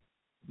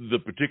the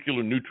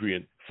particular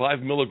nutrient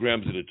 5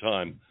 milligrams at a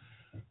time,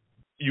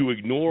 you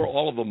ignore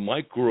all of the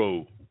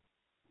micro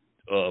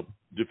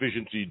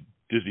deficiency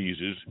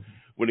diseases.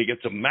 When it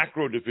gets a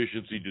macro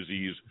deficiency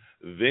disease,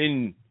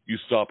 then you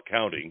stop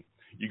counting.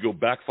 You go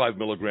back 5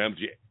 milligrams,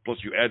 plus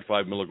you add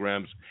 5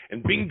 milligrams,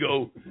 and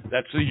bingo,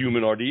 that's the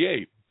human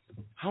RDA.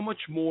 How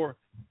much more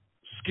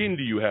skin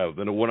do you have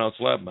than a 1 ounce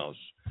lab mouse?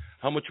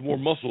 How much more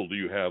muscle do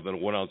you have than a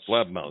 1 ounce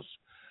lab mouse?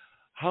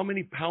 How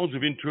many pounds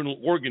of internal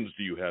organs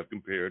do you have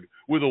compared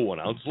with a 1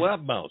 ounce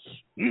lab mouse?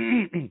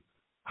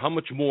 How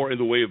much more in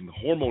the way of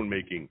hormone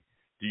making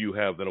do you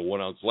have than a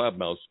 1 ounce lab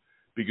mouse?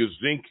 Because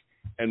zinc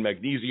and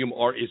magnesium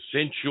are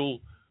essential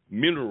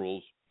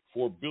minerals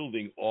for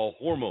building all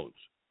hormones.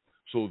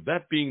 So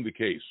that being the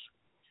case,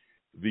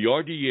 the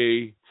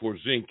RDA for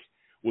zinc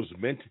was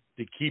meant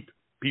to keep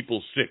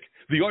people sick.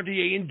 The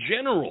RDA in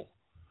general,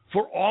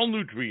 for all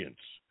nutrients,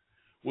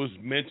 was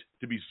meant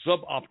to be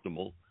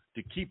suboptimal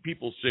to keep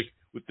people sick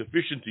with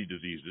deficiency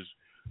diseases,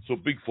 so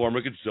Big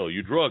Pharma could sell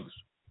you drugs.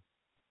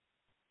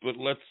 But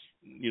let's,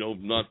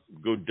 not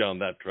go down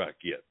that track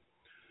yet.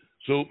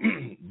 So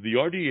the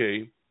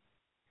RDA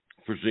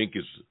for zinc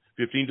is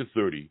 15 to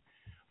 30.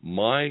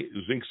 My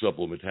zinc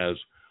supplement has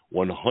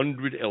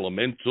 100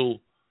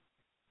 elemental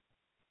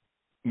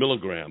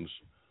milligrams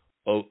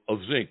of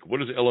zinc. What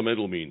does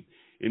elemental mean?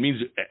 It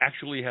means it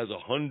actually has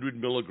 100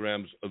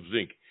 milligrams of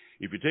zinc.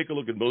 If you take a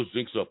look at most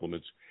zinc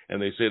supplements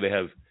and they say they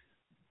have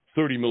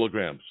 30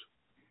 milligrams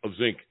of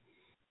zinc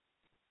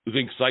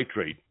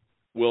citrate,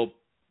 well,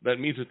 that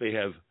means that they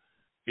have,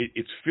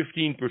 it's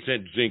 15%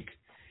 zinc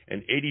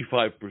and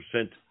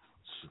 85%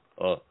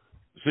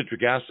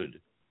 citric acid.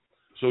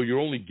 So you're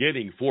only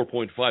getting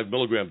 4.5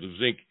 milligrams of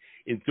zinc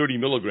in 30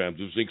 milligrams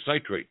of zinc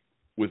citrate.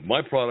 With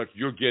my product,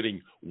 you're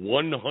getting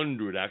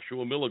 100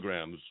 actual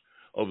milligrams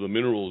of the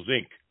mineral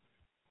zinc,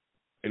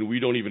 and we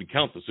don't even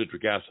count the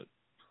citric acid.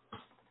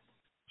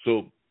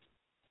 So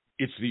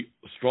it's the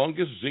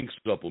strongest zinc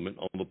supplement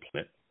on the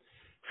planet.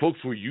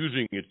 Folks were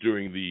using it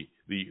during the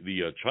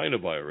China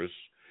virus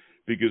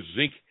because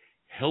zinc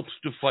helps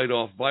to fight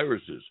off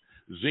viruses.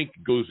 Zinc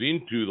goes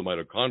into the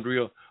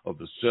mitochondria of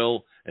the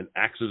cell and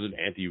acts as an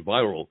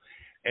antiviral.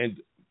 And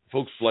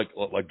folks like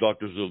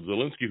Dr.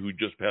 Zelinsky, who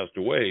just passed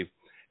away,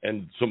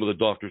 and some of the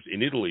doctors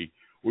in Italy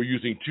were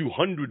using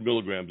 200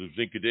 milligrams of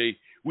zinc a day.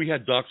 We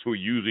had docs who were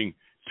using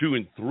 2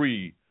 and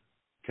 3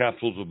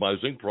 capsules of my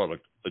zinc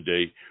product a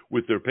day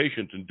with their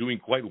patients and doing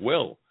quite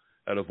well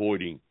at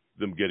avoiding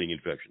them getting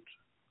infections.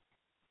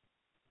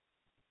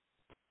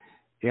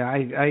 Yeah,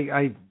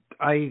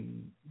 I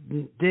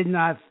did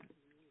not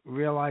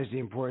realize the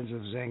importance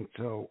of zinc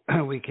till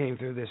we came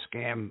through this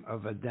scam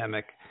of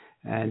endemic,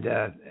 and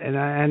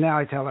now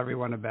I tell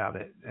everyone about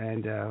it.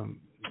 And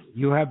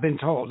you have been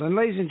told. And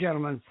ladies and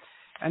gentlemen,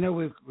 I know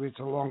it's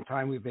a long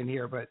time we've been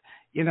here, but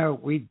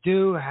we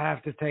do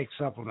have to take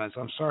supplements.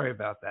 I'm sorry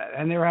about that.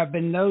 And there have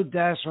been no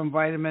deaths from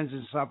vitamins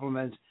and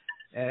supplements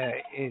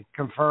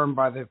confirmed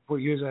by the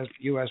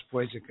U.S.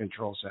 Poison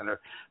Control Center.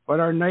 But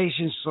our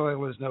nation's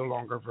soil is no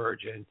longer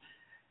virgin.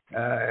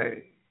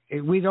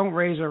 We don't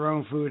raise our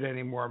own food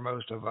anymore,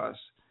 most of us.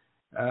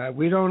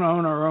 We don't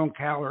own our own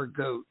cow or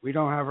goat. We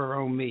don't have our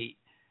own meat.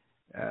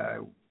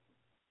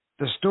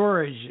 The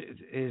storage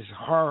is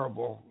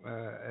horrible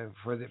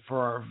for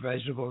our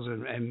vegetables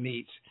and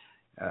meats.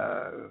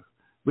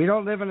 We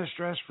don't live in a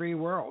stress-free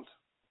world.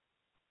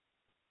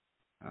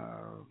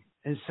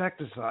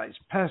 Insecticides,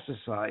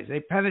 pesticides, they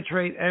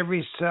penetrate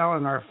every cell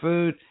in our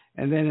food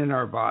and then in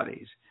our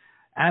bodies.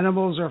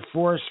 Animals are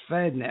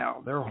force-fed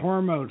now. They're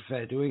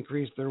hormone-fed to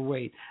increase their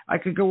weight. I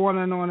could go on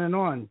and on and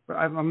on, but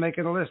I'm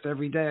making a list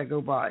every day I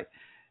go by.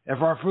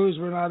 If our foods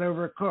were not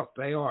overcooked,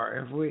 they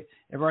are.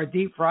 If our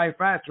deep-fried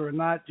fats were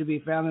not to be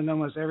found in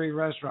almost every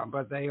restaurant,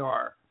 but they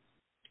are.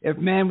 If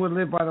man would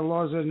live by the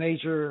laws of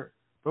nature,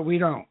 but we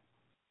don't.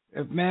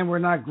 If man were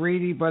not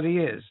greedy, but he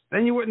is,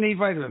 then you wouldn't need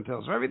vitamin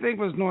pills. If everything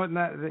was not,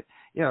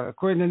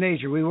 according to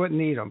nature, we wouldn't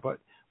need them, but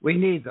we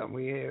need them.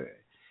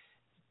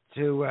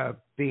 To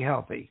be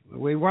healthy.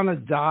 We want to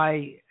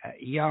die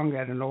young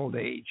at an old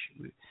age.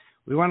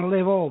 We want to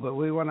live old, but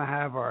we want to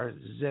have our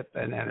zip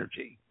and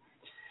energy.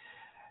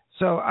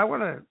 So I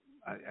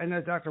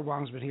know Dr.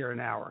 Wong's been here an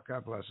hour,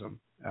 God bless him.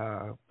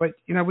 But,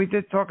 we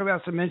did talk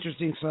about some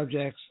interesting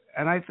subjects,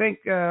 and I think,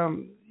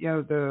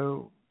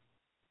 the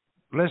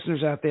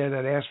listeners out there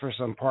that asked for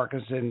some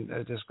Parkinson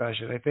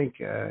discussion, I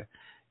think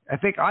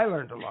I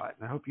learned a lot,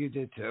 and I hope you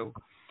did too.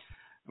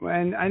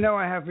 And I know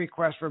I have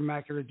requests for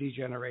macular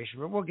degeneration,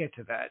 but we'll get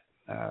to that.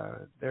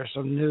 There's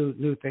some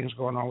new things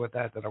going on with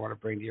that I want to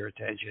bring to your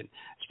attention,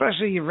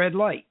 especially your red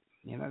light.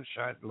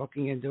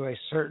 Looking into a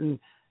certain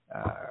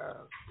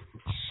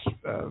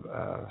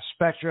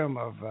spectrum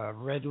of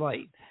red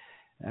light.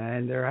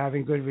 And they're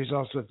having good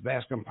results with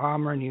Bascom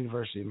Palmer and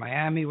University of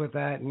Miami with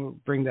that, and we'll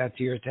bring that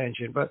to your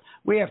attention. But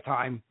we have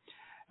time.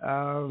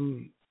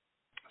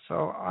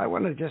 So I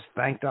want to just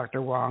thank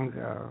Dr. Wong.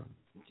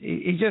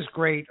 He's just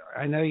great.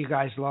 I know you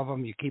guys love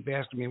him. You keep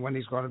asking me when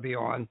he's going to be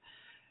on.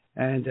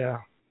 And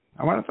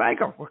I want to thank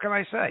him. What can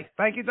I say?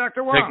 Thank you,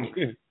 Dr. Wong.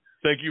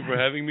 Thank you for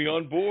having me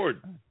on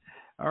board.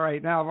 All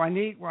right. Now,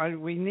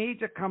 we need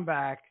to come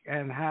back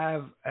and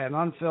have an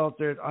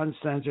unfiltered,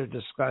 uncensored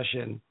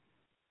discussion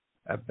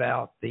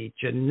about the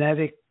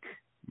genetic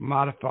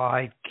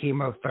modified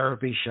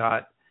chemotherapy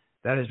shot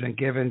that has been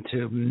given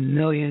to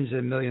millions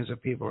and millions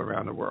of people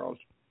around the world.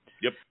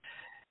 Yep.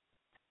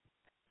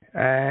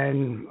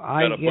 And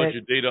I got a bunch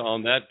of data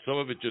on that. Some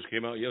of it just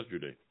came out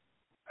yesterday.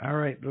 All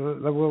right,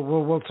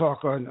 we'll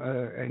talk on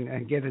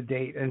and get a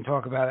date and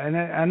talk about it, and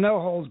a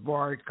no holds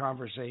barred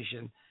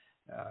conversation,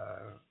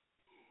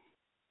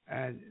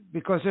 and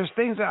because there's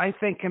things that I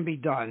think can be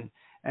done,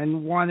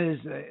 and one is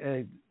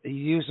the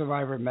use of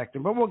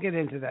ivermectin, but we'll get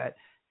into that.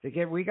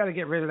 We got to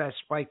get rid of that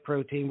spike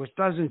protein, which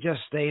doesn't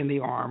just stay in the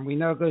arm. We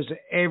know it goes to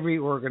every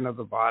organ of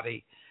the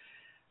body.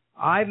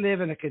 I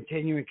live in a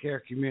continuing care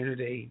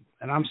community,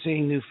 and I'm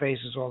seeing new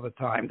faces all the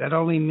time. That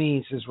only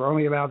means is we're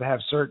only allowed to have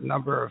a certain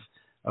number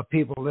of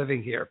people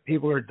living here.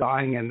 People are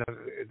dying, and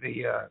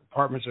the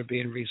apartments are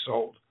being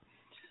resold.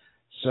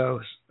 So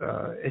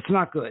it's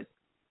not good.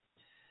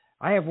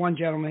 I have one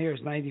gentleman here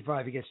who's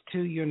 95. He gets 2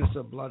 units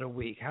of blood a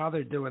week. How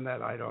they're doing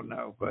that, I don't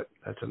know, but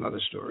that's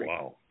another story.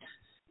 Wow.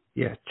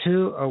 Yeah,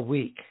 2 a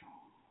week.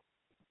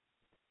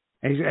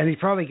 And he's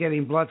probably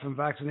getting blood from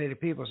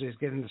vaccinated people, so he's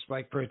getting the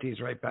spike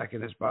proteins right back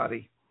in his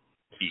body.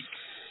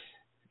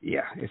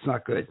 Yeah, it's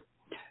not good.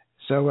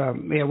 So,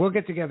 we'll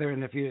get together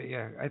in a few.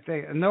 Yeah, I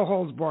think a no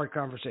holds barred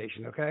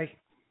conversation. Okay.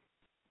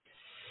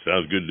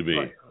 Sounds good to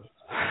me.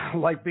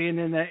 Like being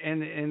in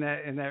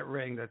that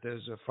ring that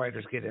those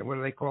fighters get in. What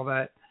do they call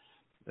that?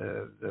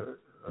 The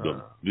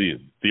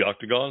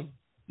octagon.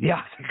 The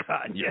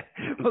octagon. Yeah,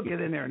 we'll get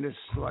in there and just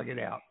slug it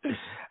out.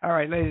 All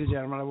right, ladies and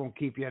gentlemen, I won't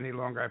keep you any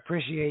longer. I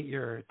appreciate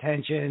your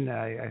attention.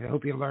 I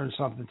hope you learned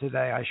something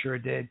today. I sure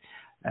did.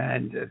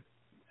 And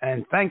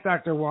thank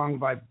Dr. Wong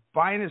by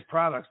buying his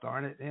products.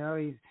 Darn it,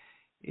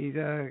 he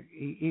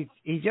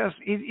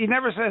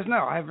never says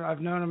no.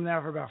 I've known him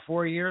now for about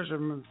 4 years,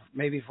 or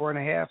maybe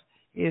 4.5.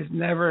 He has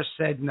never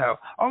said no.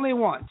 Only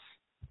once,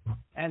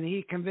 and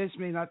he convinced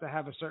me not to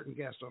have a certain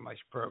guest on my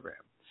program,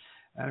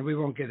 and we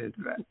won't get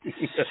into that.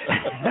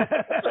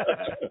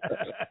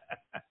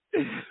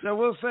 So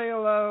we'll say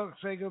hello,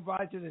 say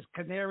goodbye to this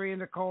canary in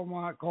the coal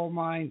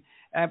mine.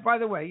 And by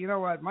the way, you know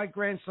what? My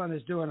grandson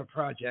is doing a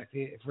project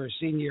for his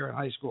senior year in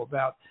high school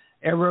about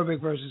aerobic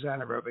versus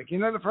anaerobic. You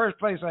know, the first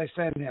place I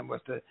sent him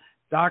was to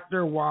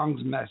Dr.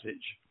 Wong's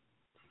message.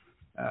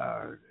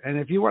 And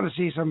if you want to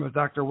see some of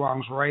Dr.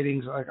 Wong's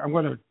writings, I'm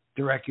going to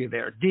direct you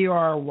there.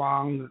 Dr.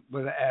 Wong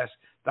with an S,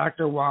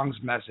 Dr. Wong's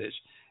message.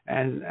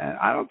 And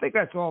I don't think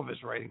that's all of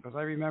his writing, because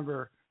I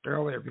remember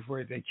earlier,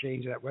 before they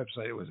changed that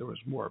website, there was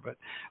more. But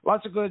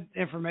lots of good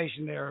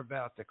information there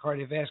about the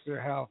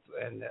cardiovascular health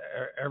and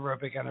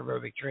aerobic and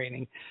anaerobic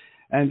training.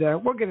 And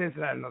we'll get into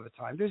that another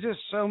time. There's just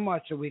so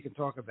much that we can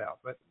talk about,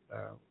 but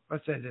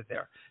let's end it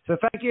there. So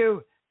thank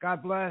you.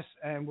 God bless,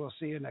 and we'll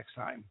see you next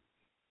time.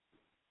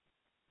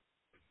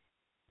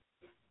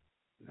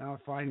 Now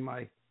I'll find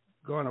my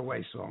going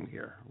away song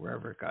here,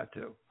 wherever it got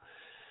to.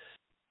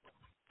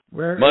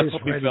 My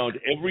puppy found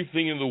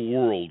everything in the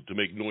world to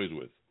make noise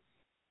with.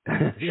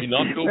 She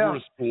knocked over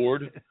a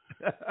sword.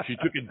 She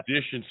took a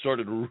dish and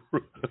started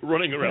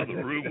running around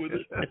the room with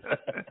it.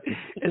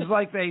 It's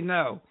like they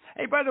know.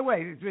 Hey, by the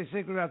way,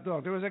 speaking about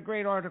dogs, there was a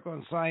great article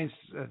in Science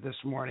this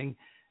morning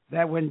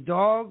that when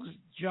dogs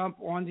jump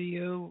onto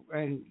you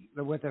and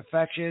with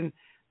affection,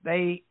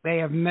 they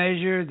have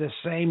measured the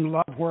same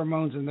love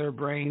hormones in their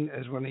brain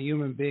as when a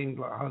human being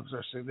hugs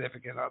their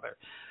significant other.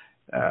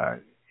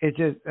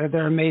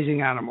 They're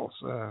amazing animals.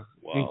 Wow.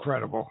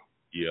 Incredible.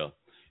 Yeah.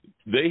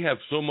 They have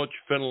so much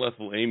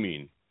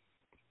phenylethylamine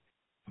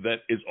that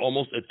is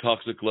almost at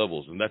toxic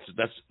levels, and that's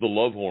the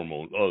love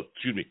hormone.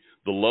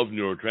 The love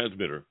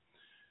neurotransmitter.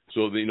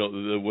 So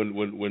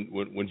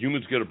when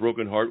humans get a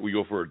broken heart, we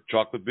go for a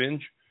chocolate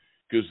binge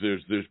because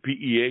there's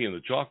PEA in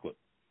the chocolate.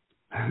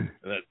 And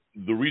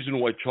the reason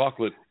why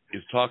chocolate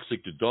is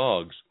toxic to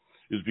dogs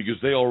is because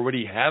they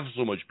already have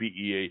so much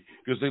PEA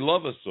because they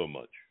love us so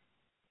much.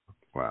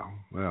 Wow.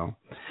 Well,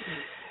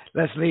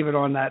 let's leave it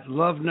on that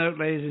love note,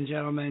 ladies and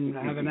gentlemen.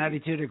 Have an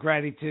attitude of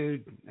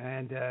gratitude,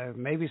 and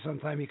maybe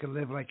sometime you can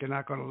live like you're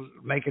not going to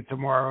make it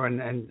tomorrow,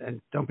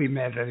 and don't be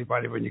mad at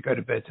anybody when you go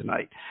to bed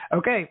tonight.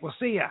 Okay, we'll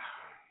see ya.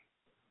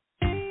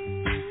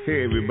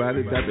 Hey,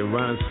 everybody, Dr.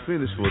 Ron's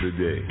finished for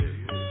today.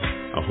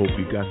 I hope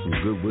you got some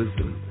good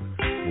wisdom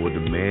for what the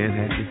man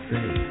had to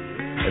say.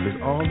 If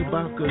it's all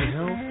about good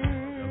health,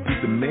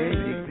 he's the man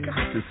you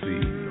got to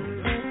see.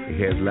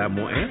 He has a lot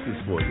more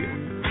answers for you.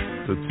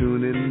 So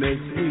tune in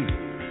next week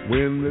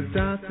when the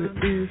doctor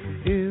is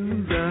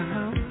in the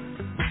house.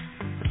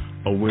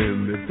 Or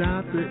when the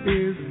doctor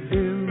is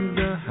in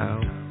the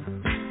house.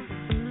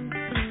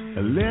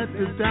 And let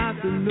the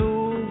doctor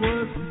know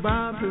what's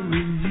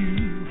bothering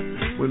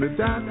you. When the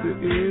doctor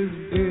is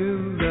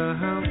in the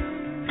house.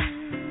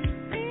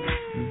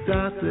 The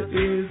doctor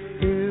is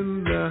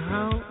in the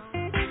house.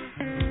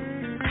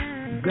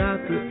 The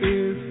doctor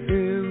is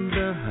in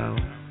the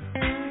house.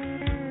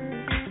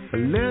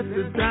 Let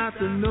the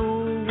doctor know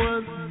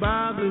what's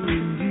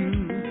bothering you.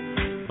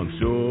 I'm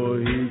sure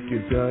he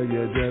can tell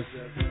you just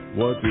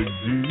what to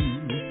do.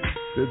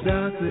 The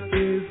doctor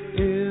is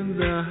in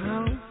the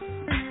house.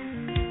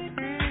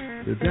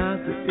 The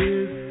doctor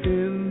is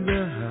in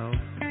the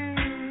house.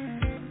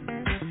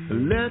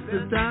 Let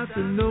the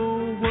doctor know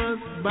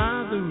what's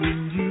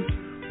bothering you.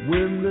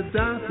 When the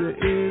doctor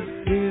is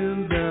in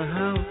the